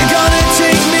 Are you gonna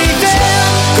take me there?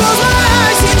 Close my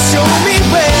eyes and show me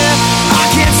where. I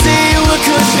can't see what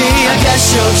could be. I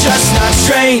guess you're just not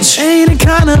strange. Ain't it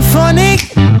kinda funny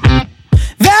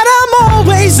that I'm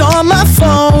always on my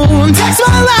phone? Text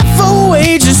my life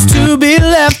away just to be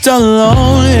left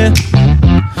alone, yeah.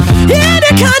 Ain't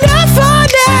it kinda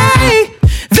funny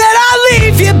that I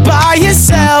leave you by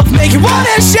yourself, make you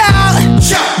wanna shout,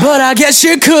 but I guess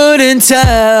you couldn't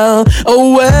tell.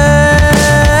 Oh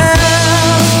well.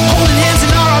 Holding hands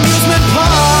in our amusement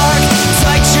park. It's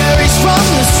like cherries from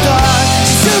the start.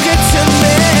 She's too good to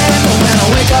me. But when I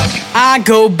wake up, I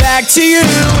go back to you,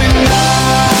 and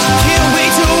I can't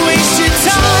wait to waste your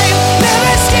time.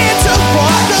 Never scared to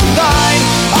walk the line.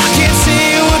 I can't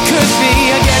see what could be.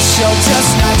 I guess you're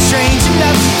just not strange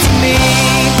enough to me.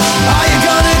 Are you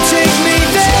gonna take me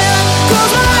there?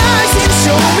 Close my eyes and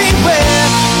show me where.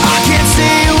 I can't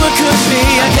see what could be.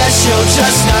 I guess you're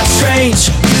just not strange.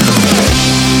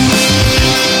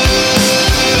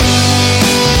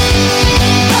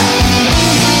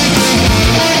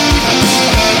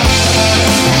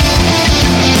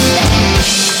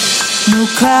 No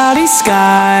cloudy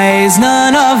skies,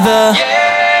 none of the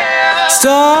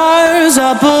stars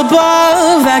up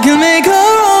above that can make a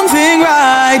wrong thing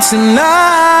right tonight.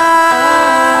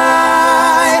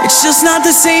 It's just not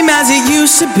the same as it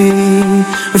used to be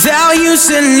without you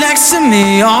sitting next to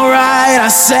me. Alright, I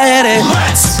said it.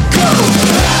 Let's go.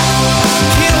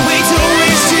 Can't wait to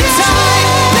waste your time.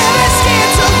 Never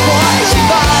scared to walk the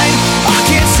line. I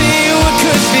can't see what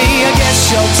could be. I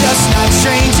guess you're just not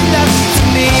strange enough to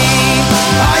me.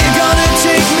 Are you gonna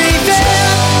take me there?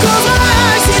 Close my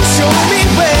eyes and show me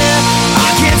where.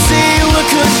 I can't see what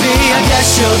could be. I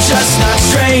guess you're just not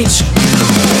strange.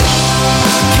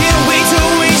 Can't wait to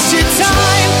waste your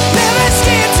time. Never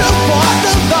scared to walk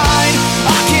the line.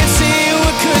 I can't see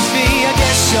what could be. I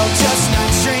guess you're just not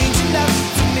strange enough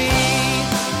to me.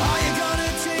 Are you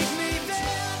gonna take me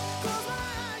there? Close my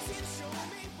eyes and show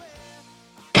me where.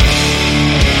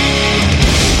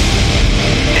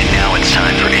 And now it's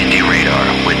time for Indie Radar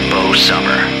with Bo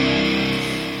Summer.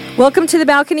 Welcome to the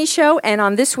Balcony Show, and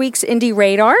on this week's Indie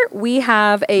Radar, we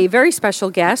have a very special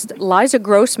guest, Liza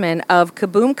Grossman of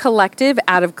Kaboom Collective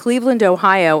out of Cleveland,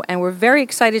 Ohio, and we're very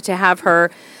excited to have her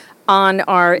on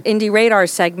our Indie Radar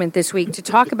segment this week to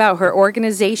talk about her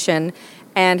organization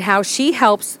and how she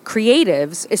helps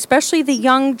creatives, especially the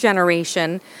young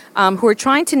generation, who are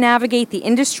trying to navigate the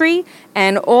industry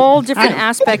and all different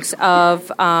aspects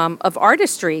of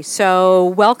artistry. So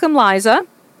welcome, Liza.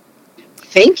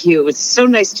 Thank you. It's so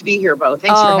nice to be here, Bo.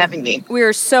 Thanks for having me. We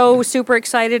are so super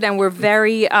excited, and we're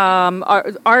very,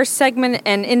 our segment,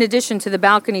 and in addition to the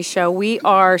Balcony Show, we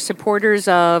are supporters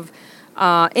of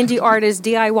indie artists,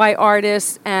 DIY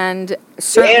artists, and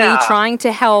certainly trying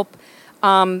to help,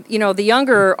 the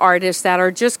younger artists that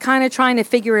are just kind of trying to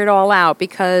figure it all out,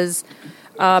 because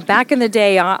back in the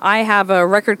day, I have a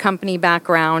record company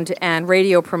background and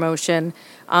radio promotion.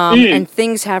 And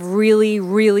things have really,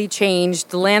 really changed.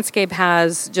 The landscape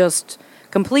has just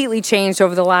completely changed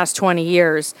over the last 20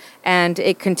 years, and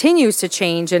it continues to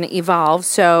change and evolve.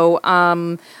 So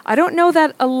I don't know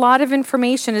that a lot of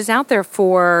information is out there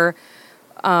for,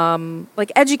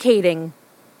 educating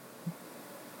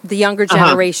the younger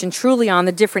generation truly on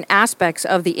the different aspects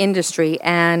of the industry.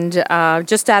 And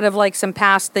just out of like some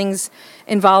past things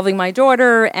involving my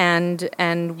daughter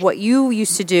and what you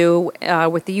used to do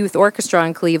with the youth orchestra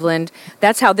in Cleveland,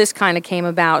 that's how this kind of came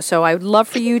about. So I would love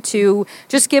for you to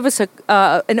just give us an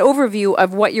overview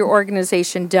of what your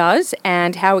organization does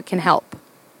and how it can help.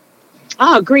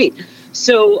 Great.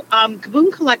 So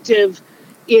Kaboom Collective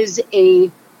is a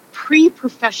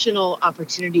pre-professional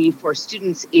opportunity for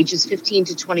students ages 15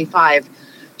 to 25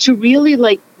 to really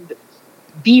like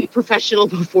be professional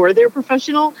before they're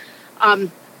professional. I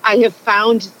have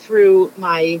found through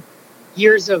my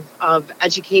years of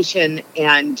education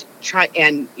and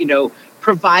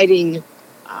providing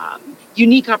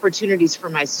unique opportunities for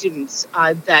my students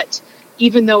that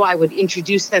even though I would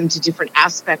introduce them to different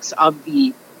aspects of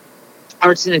the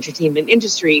arts and entertainment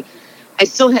industry, I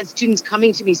still had students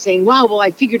coming to me saying, wow, well, I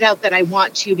figured out that I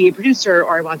want to be a producer,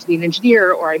 or I want to be an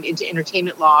engineer, or I'm into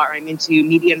entertainment law, or I'm into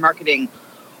media and marketing,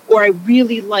 or I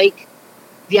really like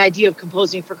the idea of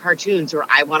composing for cartoons, or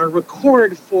I want to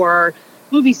record for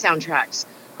movie soundtracks.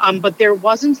 But there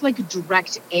wasn't like a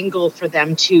direct angle for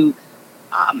them to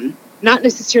not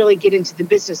necessarily get into the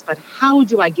business, but how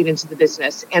do I get into the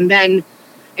business? And then,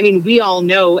 I mean, we all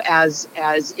know as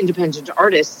independent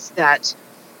artists that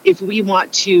if we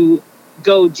want to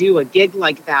go do a gig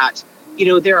like that,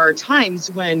 there are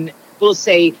times when we'll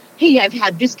say, hey, I've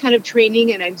had this kind of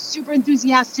training and I'm super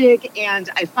enthusiastic and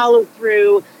I follow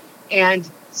through, and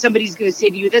somebody's going to say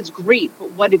to you, that's great,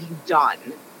 but what have you done?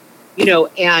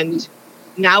 And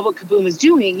now what Kaboom is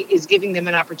doing is giving them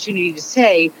an opportunity to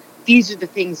say, these are the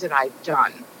things that I've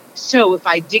done. So if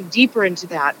I dig deeper into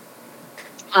that,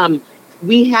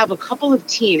 we have a couple of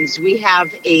teams. We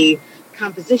have a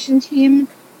composition team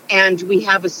and we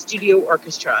have a studio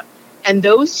orchestra. And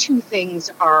those two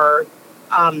things are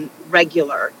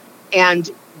regular. And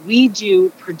we do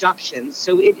production.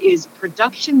 So it is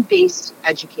production-based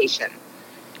education.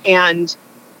 And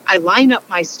I line up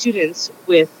my students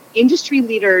with industry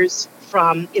leaders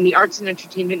in the arts and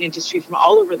entertainment industry from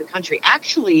all over the country.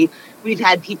 Actually, we've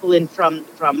had people in from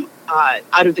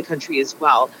out of the country as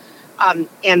well.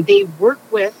 And they work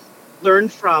with, learn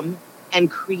from, and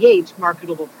create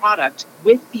marketable product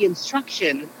with the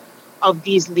instruction of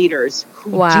these leaders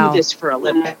who do this for a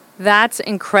living. That's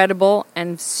incredible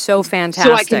and so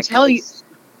fantastic. So I can tell you,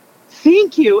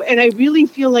 thank you. And I really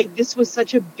feel like this was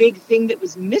such a big thing that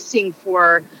was missing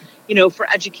for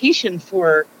education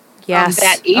for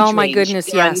that age Oh my range.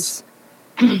 goodness, yes.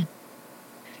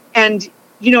 And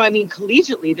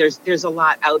collegiately, there's a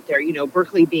lot out there.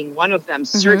 Berkeley being one of them,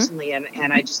 certainly,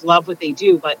 and I just love what they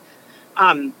do. But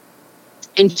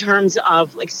in terms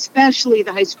of especially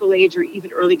the high school age, or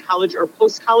even early college or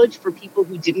post college, for people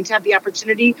who didn't have the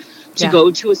opportunity to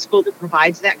go to a school that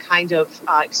provides that kind of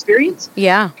experience,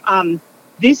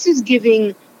 this is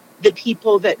giving the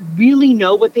people that really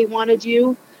know what they want to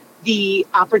do the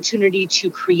opportunity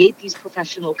to create these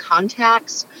professional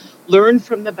contacts, learn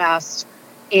from the best,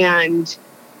 and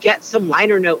get some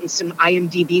liner note and some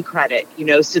IMDb credit,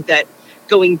 so that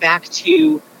going back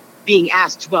to being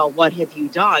asked, well, what have you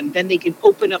done? Then they can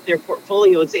open up their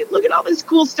portfolio and say, look at all this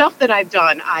cool stuff that I've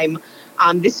done. I'm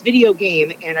on this video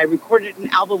game and I recorded an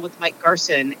album with Mike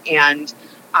Garson, and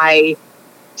I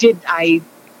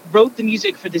wrote the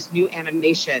music for this new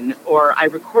animation, or I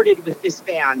recorded with this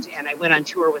band and I went on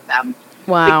tour with them.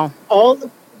 Wow. All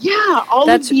of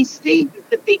these things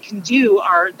that they can do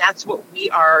that's what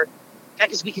we are,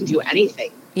 because we can do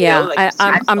anything. Yeah,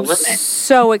 I'm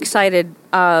so excited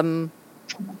to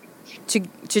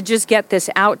just get this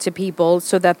out to people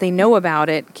so that they know about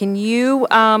it. Can you,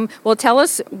 tell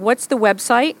us what's the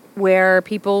website where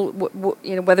people,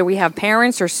 whether we have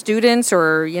parents or students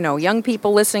or, young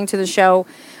people listening to the show,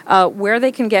 where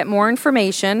they can get more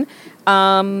information,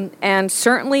 and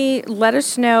certainly let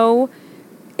us know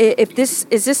if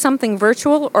is this something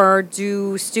virtual, or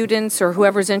do students or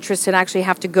whoever's interested actually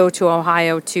have to go to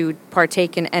Ohio to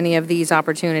partake in any of these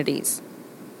opportunities?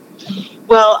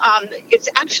 Well, it's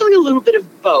actually a little bit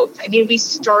of both. I mean, we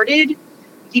started,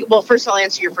 first I'll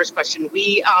answer your first question.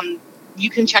 You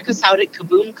can check us out at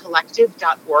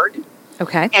kaboomcollective.org.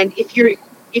 Okay. And if you're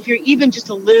even just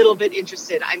a little bit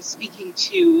interested, I'm speaking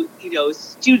to,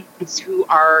 students who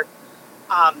are,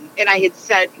 and I had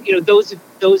said,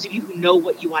 those of you who know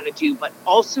what you want to do, but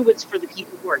also it's for the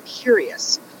people who are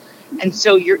curious. And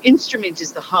so your instrument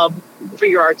is the hub for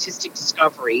your artistic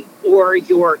discovery, or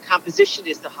your composition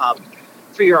is the hub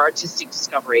for your artistic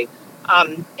discovery.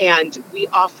 And we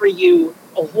offer you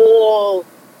a whole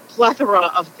plethora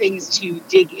of things to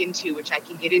dig into, which I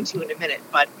can get into in a minute.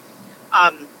 But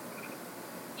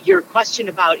your question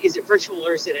about, is it virtual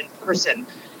or is it in person?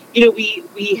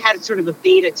 we had sort of a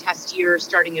beta test year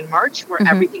starting in March where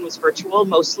everything was virtual,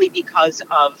 mostly because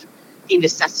of the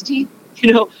necessity,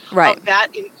 Right. of that,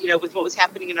 with what was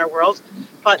happening in our world.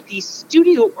 But the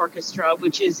studio orchestra,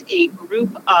 which is a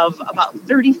group of about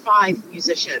 35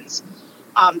 musicians,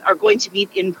 are going to meet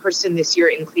in person this year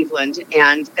in Cleveland.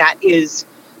 And that is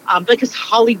like a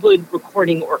Hollywood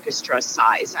recording orchestra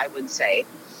size, I would say.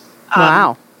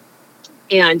 Wow.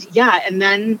 And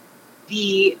then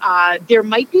there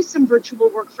might be some virtual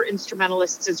work for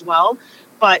instrumentalists as well,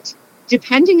 but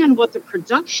depending on what the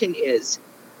production is,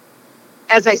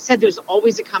 as I said, there's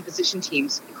always a composition team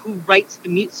who writes the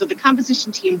music. So the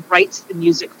composition team writes the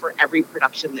music for every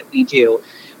production that we do,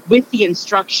 with the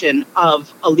instruction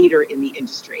of a leader in the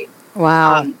industry.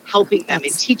 Wow. Helping them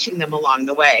and teaching them along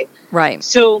the way. Right.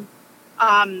 So,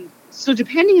 so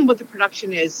depending on what the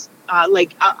production is,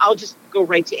 I'll just go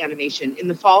right to animation. In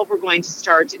the fall, we're going to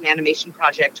start an animation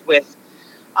project with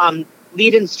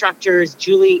lead instructors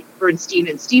Julie Bernstein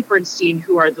and Steve Bernstein,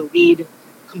 who are the lead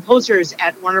composers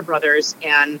at Warner Brothers,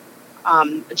 and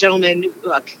a gentleman,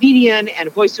 a comedian and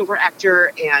a voiceover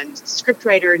actor and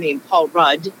scriptwriter named Paul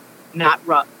Rudd,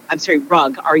 Rugg,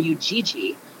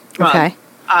 R-U-G-G. Okay.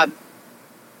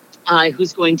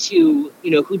 Who's going to,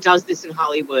 who does this in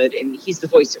Hollywood, and he's the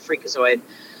voice of Freakazoid.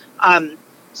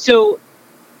 So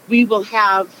we will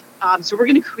have, so we're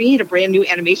going to create a brand new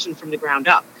animation from the ground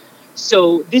up.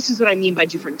 So this is what I mean by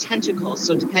different tentacles.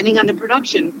 So depending on the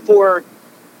production, for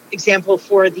example,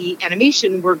 for the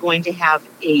animation, we're going to have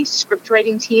a script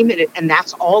writing team, and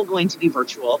that's all going to be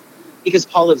virtual because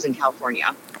Paul lives in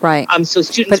California. Right. So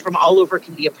students from all over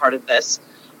can be a part of this.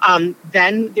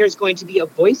 Then there's going to be a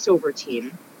voiceover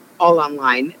team, all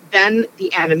online. Then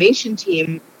the animation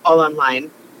team, all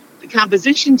online. The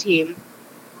composition team,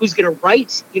 who's going to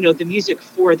write, the music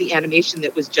for the animation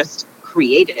that was just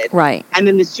created. Right. And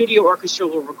then the studio orchestra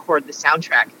will record the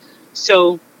soundtrack.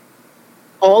 So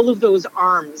all of those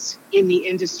arms in the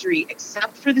industry,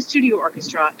 except for the studio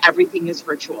orchestra, everything is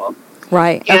virtual.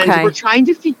 Right. And Okay. we're trying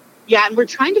to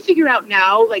figure out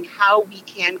now, how we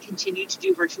can continue to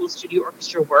do virtual studio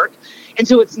orchestra work. And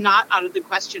so it's not out of the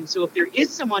question. So if there is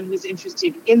someone who's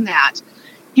interested in that,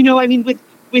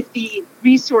 with the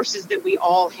resources that we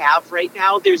all have right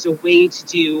now, there's a way to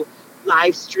do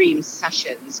live stream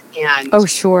sessions and Oh,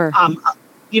 sure. and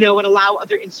allow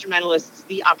other instrumentalists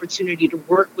the opportunity to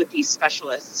work with these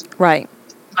specialists. Right.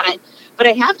 But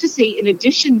I have to say, in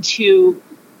addition to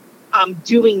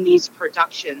doing these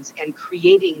productions and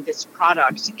creating this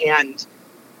product and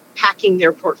packing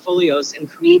their portfolios and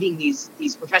creating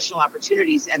these professional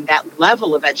opportunities and that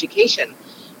level of education,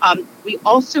 we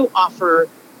also offer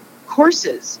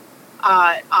courses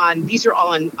these are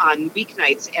all on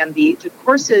weeknights, and the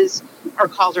courses are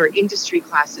called our industry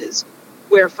classes,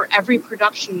 where for every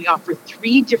production we offer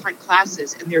 3 different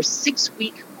classes, and they're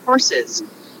 6-week courses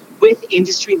with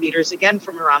industry leaders, again,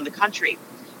 from around the country.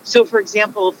 So, for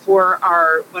example,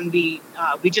 when we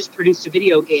just produced a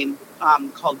video game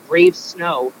called Brave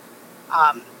Snow,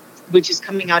 which is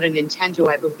coming out on Nintendo,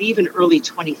 I believe, in early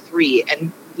 23,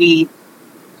 and we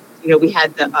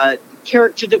had the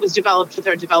character that was developed with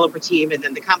our developer team, and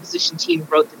then the composition team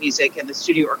wrote the music, and the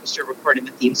studio orchestra recorded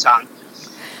the theme song.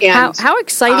 And how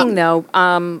exciting, though!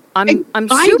 I'm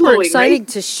super excited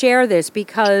to share this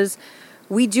because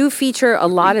we do feature a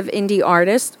lot of indie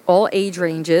artists, all age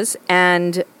ranges,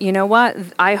 and you know what?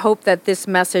 I hope that this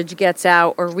message gets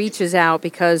out or reaches out,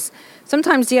 because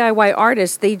sometimes DIY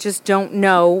artists, they just don't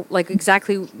know,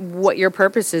 exactly what your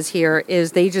purpose is here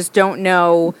is. They just don't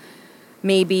know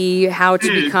maybe how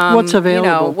to become what's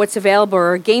available,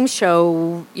 or a game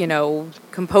show,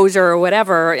 composer or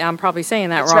whatever. I'm probably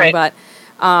saying that wrong, right. But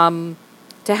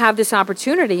to have this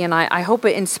opportunity, and I hope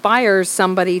it inspires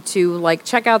somebody to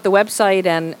check out the website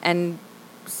and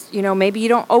maybe you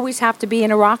don't always have to be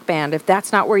in a rock band if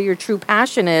that's not where your true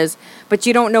passion is, but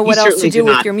you don't know what else to do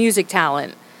with your music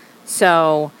talent.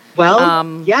 So,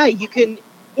 you can,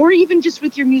 or even just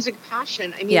with your music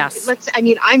passion. Yes.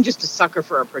 I'm just a sucker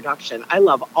for a production. I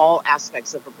love all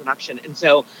aspects of a production. And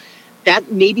so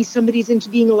that maybe somebody's into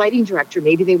being a lighting director.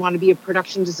 Maybe they want to be a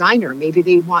production designer. Maybe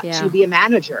they want to be a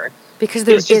manager. Because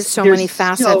there's so many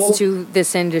facets to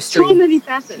this industry. So many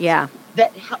facets. Yeah.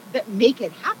 That make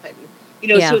it happen.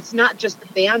 So it's not just the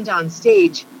band on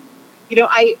stage.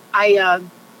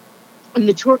 I'm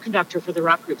the tour conductor for the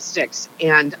rock group Styx,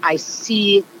 and I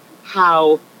see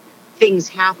how things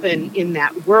happen in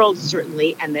that world,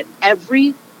 certainly, and that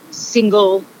every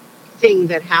single thing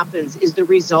that happens is the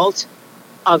result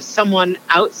of someone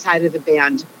outside of the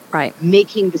band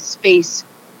making the space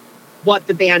what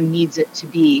the band needs it to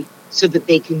be so that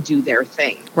they can do their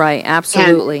thing. Right,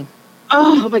 absolutely.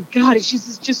 Oh my God, it's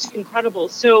just incredible.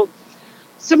 So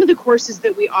some of the courses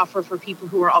that we offer for people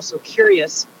who are also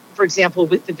curious, for example,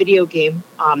 with the video game,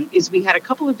 is we had a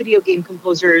couple of video game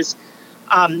composers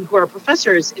who are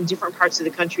professors in different parts of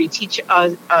the country teach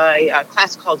a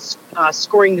class called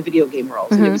Scoring the Video Game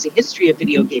World. And it was a history of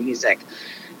video game music.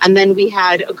 And then we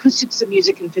had Acoustics of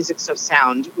Music and Physics of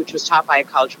Sound, which was taught by a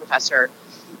college professor.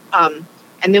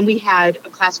 And then we had a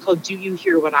class called Do You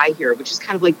Hear What I Hear, which is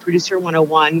kind of like Producer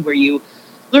 101, where you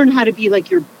learn how to be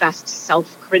like your best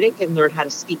self-critic and learn how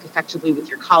to speak effectively with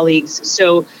your colleagues.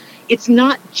 So it's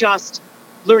not just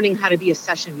learning how to be a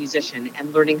session musician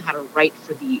and learning how to write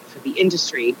for the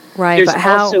industry. Right. There's but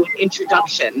also an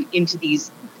introduction into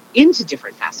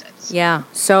different facets. Yeah.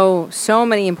 So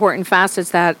many important facets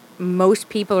that most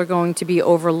people are going to be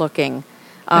overlooking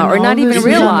or not even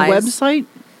realize. On the website?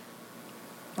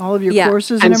 All of your Yeah.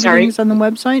 courses I'm and sorry? everything's on the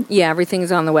website? Yeah,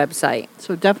 everything's on the website.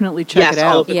 So definitely check Yes, it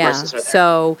all out. of the Yeah. courses are there.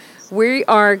 So we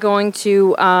are going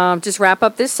to just wrap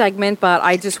up this segment, but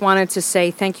I just wanted to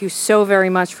say thank you so very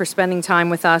much for spending time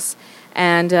with us.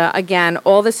 And again,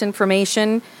 all this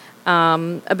information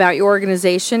about your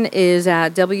organization is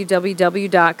at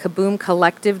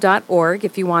www.kaboomcollective.org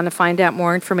if you want to find out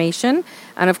more information.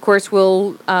 And of course,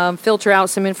 we'll filter out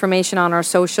some information on our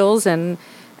socials and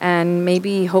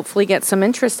maybe hopefully get some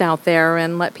interest out there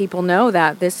and let people know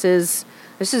that this is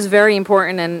very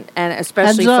important and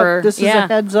especially Heads up. for This is a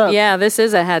heads up. Yeah, this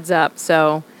is a heads up.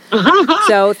 So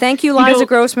thank you, Liza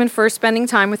Grossman, for spending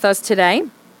time with us today.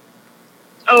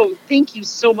 Oh, thank you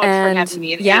so much for And having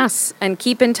me. yes, and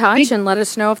keep in touch and let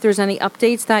us know if there's any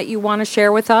updates that you want to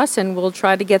share with us, and we'll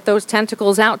try to get those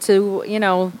tentacles out to,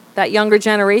 that younger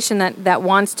generation that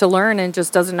wants to learn and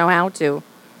just doesn't know how to.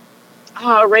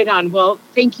 Right on. Well,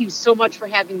 thank you so much for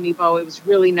having me, Bo. It was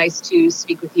really nice to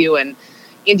speak with you. And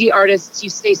indie artists, you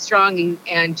stay strong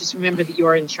and just remember that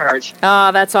you're in charge.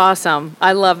 Oh, that's awesome.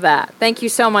 I love that. Thank you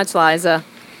so much, Liza.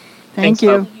 Thank Thanks, you.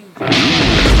 Bo.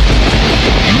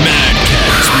 Mad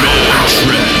Cats Mad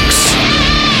Tracks.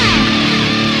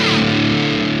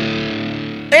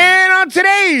 And on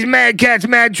today's Mad Cats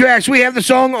Mad Tracks, we have the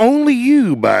song Only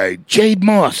You by Jade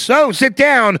Moss. So sit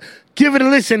down, give it a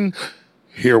listen.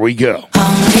 Here we go.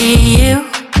 Only you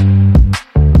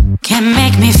can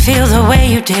make me feel the way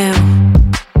you do.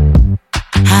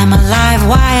 I'm a live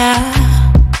wire,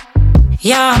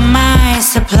 you're my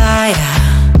supplier.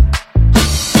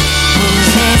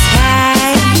 Who's this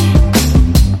guy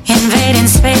invading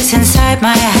space inside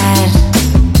my head?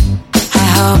 I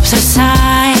hope the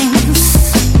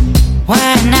signs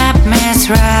were not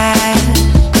misread.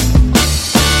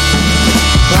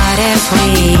 What if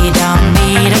we don't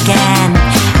meet again?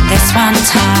 This one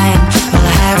time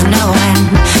we'll have no end.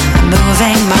 A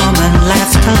moving moment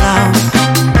left alone.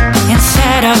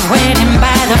 Instead of waiting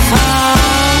by the phone.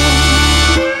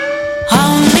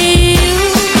 Only you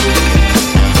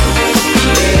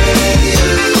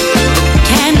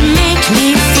can make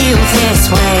me feel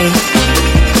this way.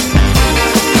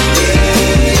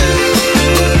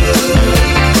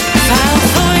 Fall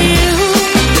for you.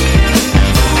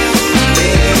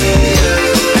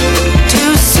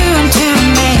 Too soon to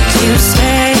make you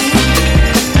stay.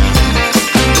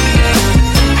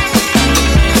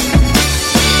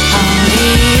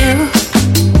 Only you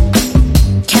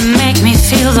can make me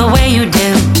feel the way you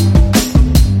do.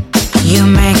 You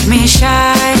make me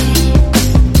shy.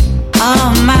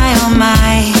 Oh my, oh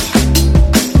my.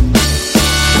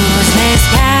 Who's this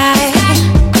guy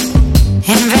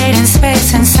invading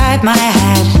space inside my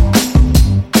head?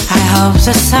 I hope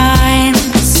the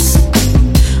signs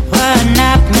were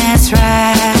not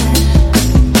misread.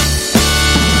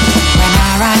 When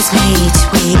our eyes meet,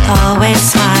 we always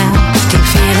smile. Deep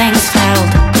feelings felt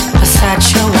for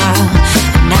such a while.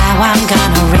 And now I'm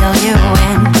gonna reel you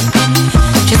in.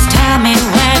 Just tell me,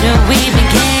 where do we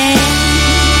begin?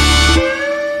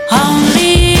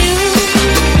 Only you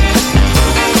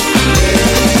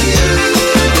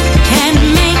can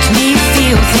make me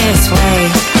feel this way.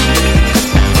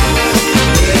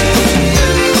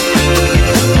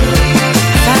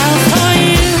 Fell for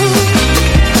you.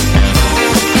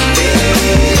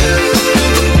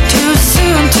 Too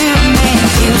soon to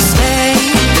make you stay.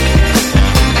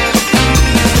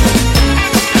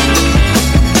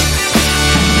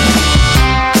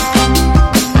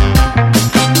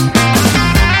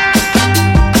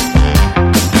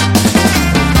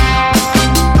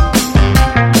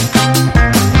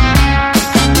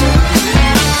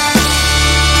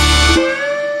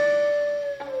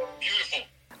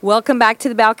 Welcome back to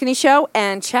the Balcony Show,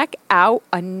 and check out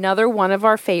another one of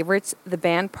our favorites, the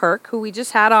band Perk, who we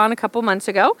just had on a couple months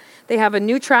ago. They have a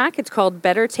new track. It's called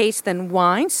Better Taste Than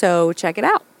Wine, so check it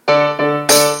out.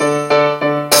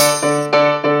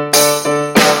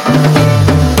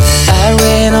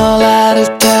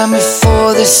 me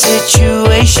for this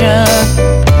situation.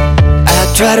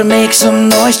 I try to make some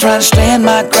noise, trying to stand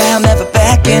my ground, never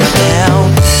backing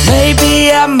down.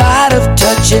 Maybe I might have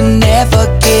touched you, never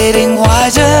getting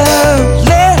wiser.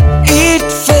 Let it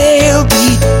fail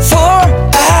before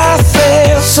I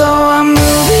fail. So I'm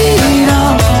moving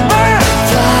on,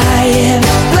 flying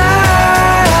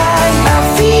blind. I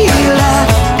feel I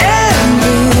am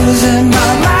losing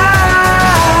my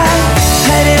mind.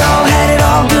 Had it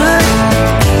all good,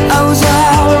 I was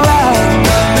alright.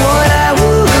 What I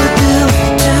would do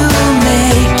to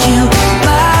make you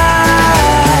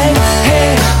mine.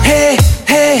 Hey, hey,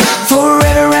 hey,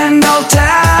 forever and all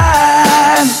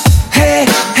time. Hey,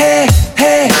 hey,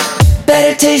 hey,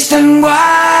 better taste than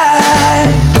wine.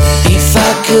 If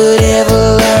I could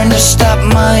ever learn to stop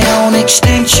my own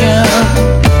extinction,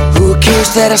 who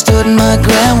cares that I stood my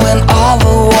ground when all the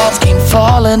walls came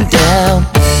falling down?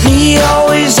 Me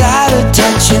always out of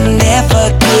touch and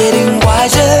never getting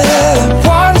wiser.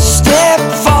 One step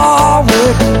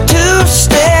forward, two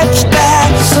steps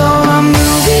back. So I'm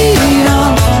moving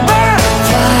on,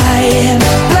 flying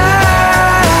blind.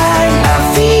 I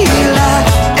feel I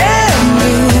am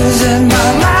losing my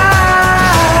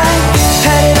mind.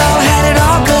 Had it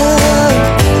all good,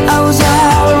 I was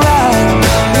alright.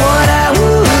 What I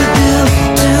would do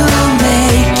to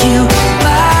make you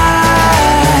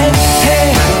mine. Hey,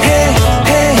 hey,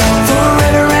 hey,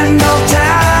 forever and all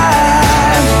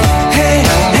time. Hey,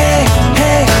 hey,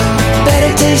 hey,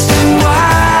 better taste than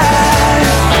wine.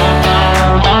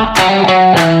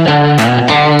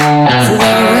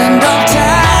 Forever and all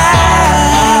time,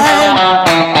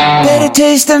 better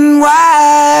taste than wine.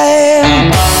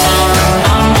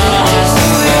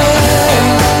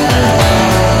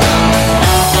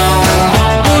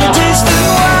 Better taste than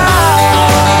wine.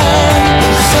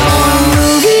 So I'm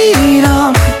moving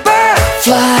on,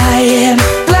 flying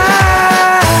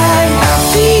blind. I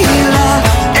feel I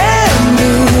am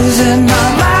losing my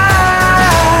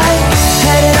mind.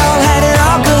 Had it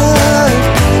all good,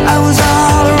 I was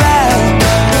alright.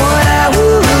 What I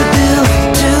would do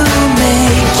to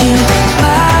make you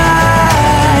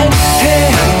mine. Hey,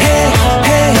 hey,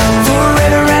 hey,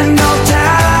 forever and all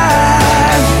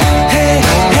time. Hey,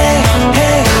 hey,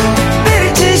 hey,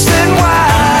 better taste than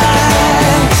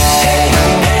wine. Hey,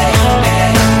 hey, hey,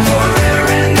 forever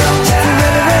and all time.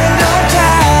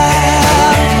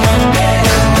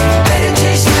 Better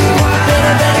taste than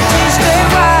wine. Better taste than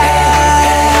wine.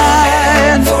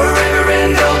 Forever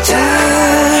and all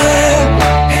time.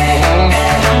 Hey, hey,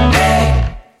 hey,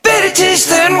 better taste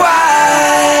than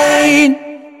wine.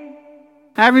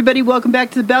 Hi, everybody. Welcome back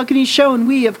to the Balcony Show, and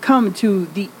we have come to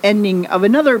the ending of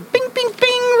another Bing, Bing,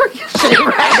 Bing Ricochet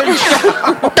Rabbit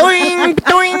Show. Doing,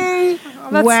 doing.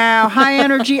 Wow, high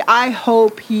energy. I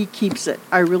hope he keeps it.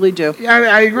 I really do. Yeah,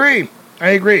 I agree.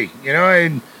 You know,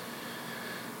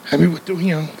 I mean,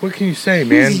 what can you say,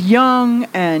 man? He's young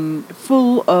and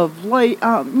full of light.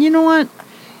 You know what?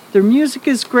 Their music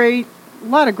is great. A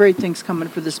lot of great things coming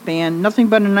for this band. Nothing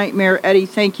But a Nightmare. Eddie,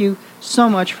 thank you so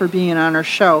much for being on our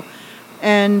show.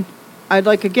 And I'd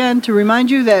like again to remind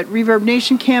you that Reverb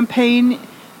Nation campaign,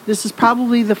 this is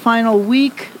probably the final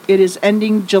week. It is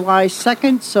ending July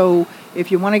 2nd. So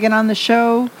if you want to get on the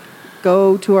show,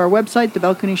 go to our website,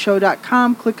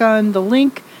 thebalconyshow.com, click on the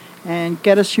link, and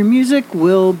get us your music.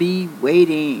 We'll be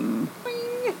waiting.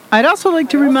 I'd also like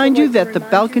to remind you that The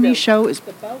Balcony Show is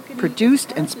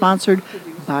produced and sponsored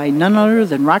by none other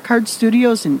than Rock Hard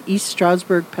Studios in East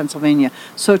Stroudsburg, Pennsylvania.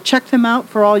 So check them out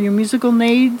for all your musical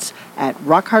needs at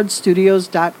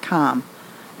rockhardstudios.com.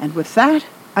 And with that,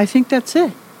 I think that's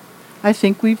it. I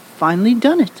think we've finally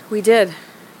done it. We did.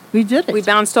 We did it. We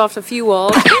bounced off a few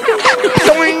walls.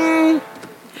 But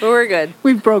we're good.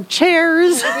 We broke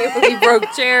chairs. We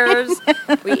broke chairs.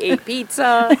 We ate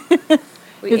pizza.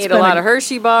 We ate a lot of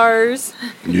Hershey bars.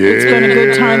 Yeah. It's been a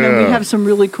good time, and we have some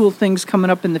really cool things coming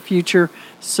up in the future.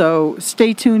 So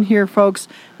stay tuned here, folks.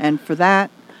 And for that,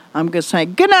 I'm going to say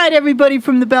good night, everybody,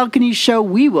 from the Balcony Show.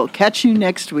 We will catch you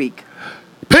next week.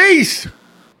 Peace!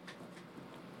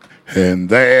 And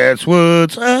that's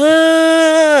what's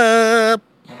up.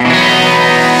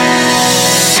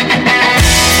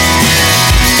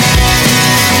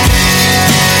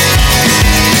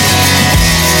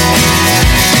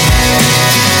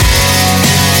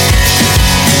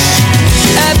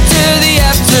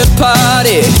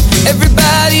 Party.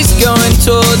 Everybody's going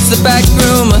towards the back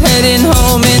room or heading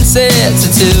home in sets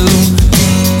of two.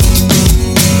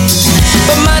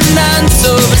 But my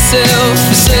non-sober self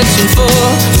is searching for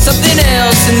something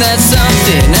else, and that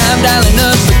something I'm dialing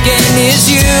up again is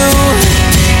you.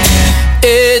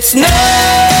 It's no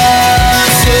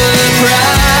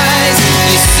surprise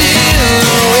you still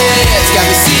silhouettes got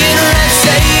me seeing red,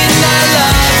 saying I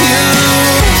love you.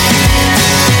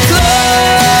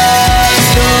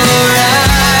 Close your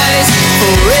eyes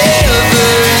forever,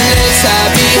 let's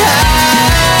hide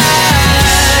behind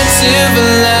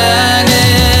silver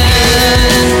lining,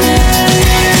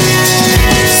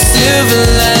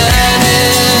 silver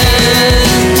lining.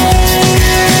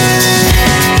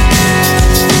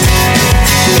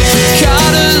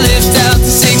 Caught a lift out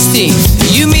to 16.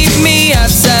 You meet me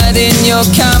outside in your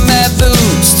combat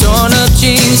boots, torn up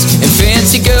jeans and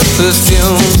fancy girl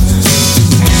perfume.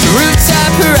 The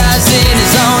rooftop horizon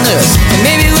is on us, and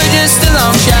maybe we're just a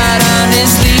long shot.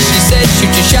 Honestly, she said,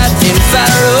 shoot your shot and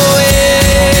fire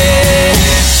away.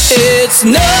 It's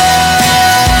no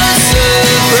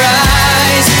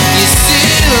surprise, your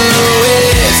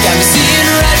silhouette's got me seeing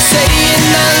right, saying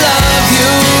I love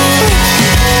you.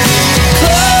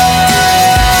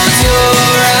 Close your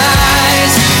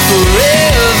eyes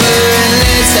forever, and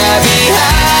let's hide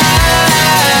behind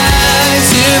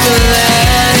silver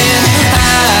lining,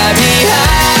 hide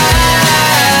behind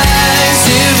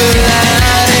silver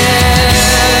lining.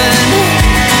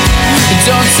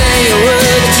 Don't say a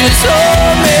word, just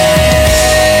hold me.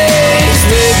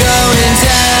 We're going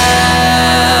down.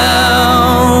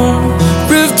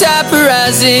 Rooftop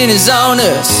horizon is on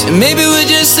us, and maybe we're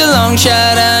just a long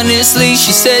shot. Honestly,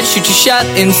 she said, shoot your shot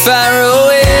and fire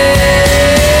away.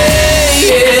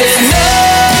 It's no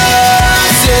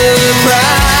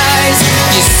surprise,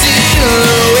 your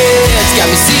silhouette's got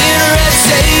me seeing red,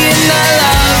 saying I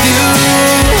love you.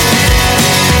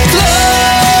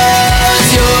 Close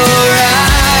your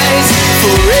eyes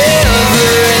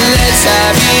forever, and let's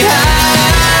hide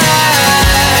behind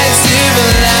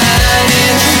silver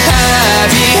lining,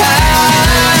 hide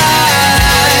behind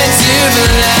silver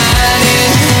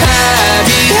lining, hide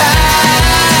behind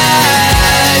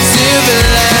silver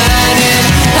lining,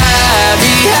 hide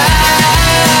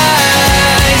behind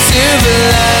silver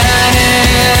lining.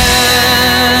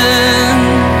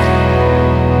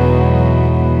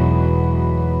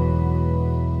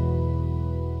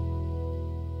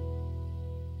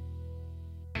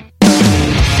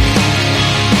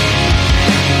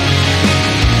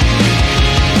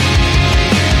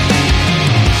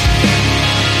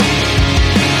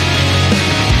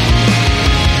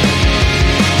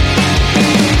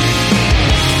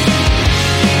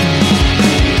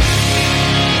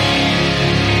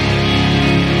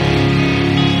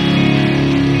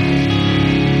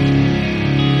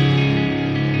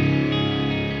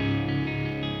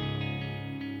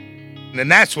 And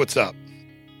that's what's up.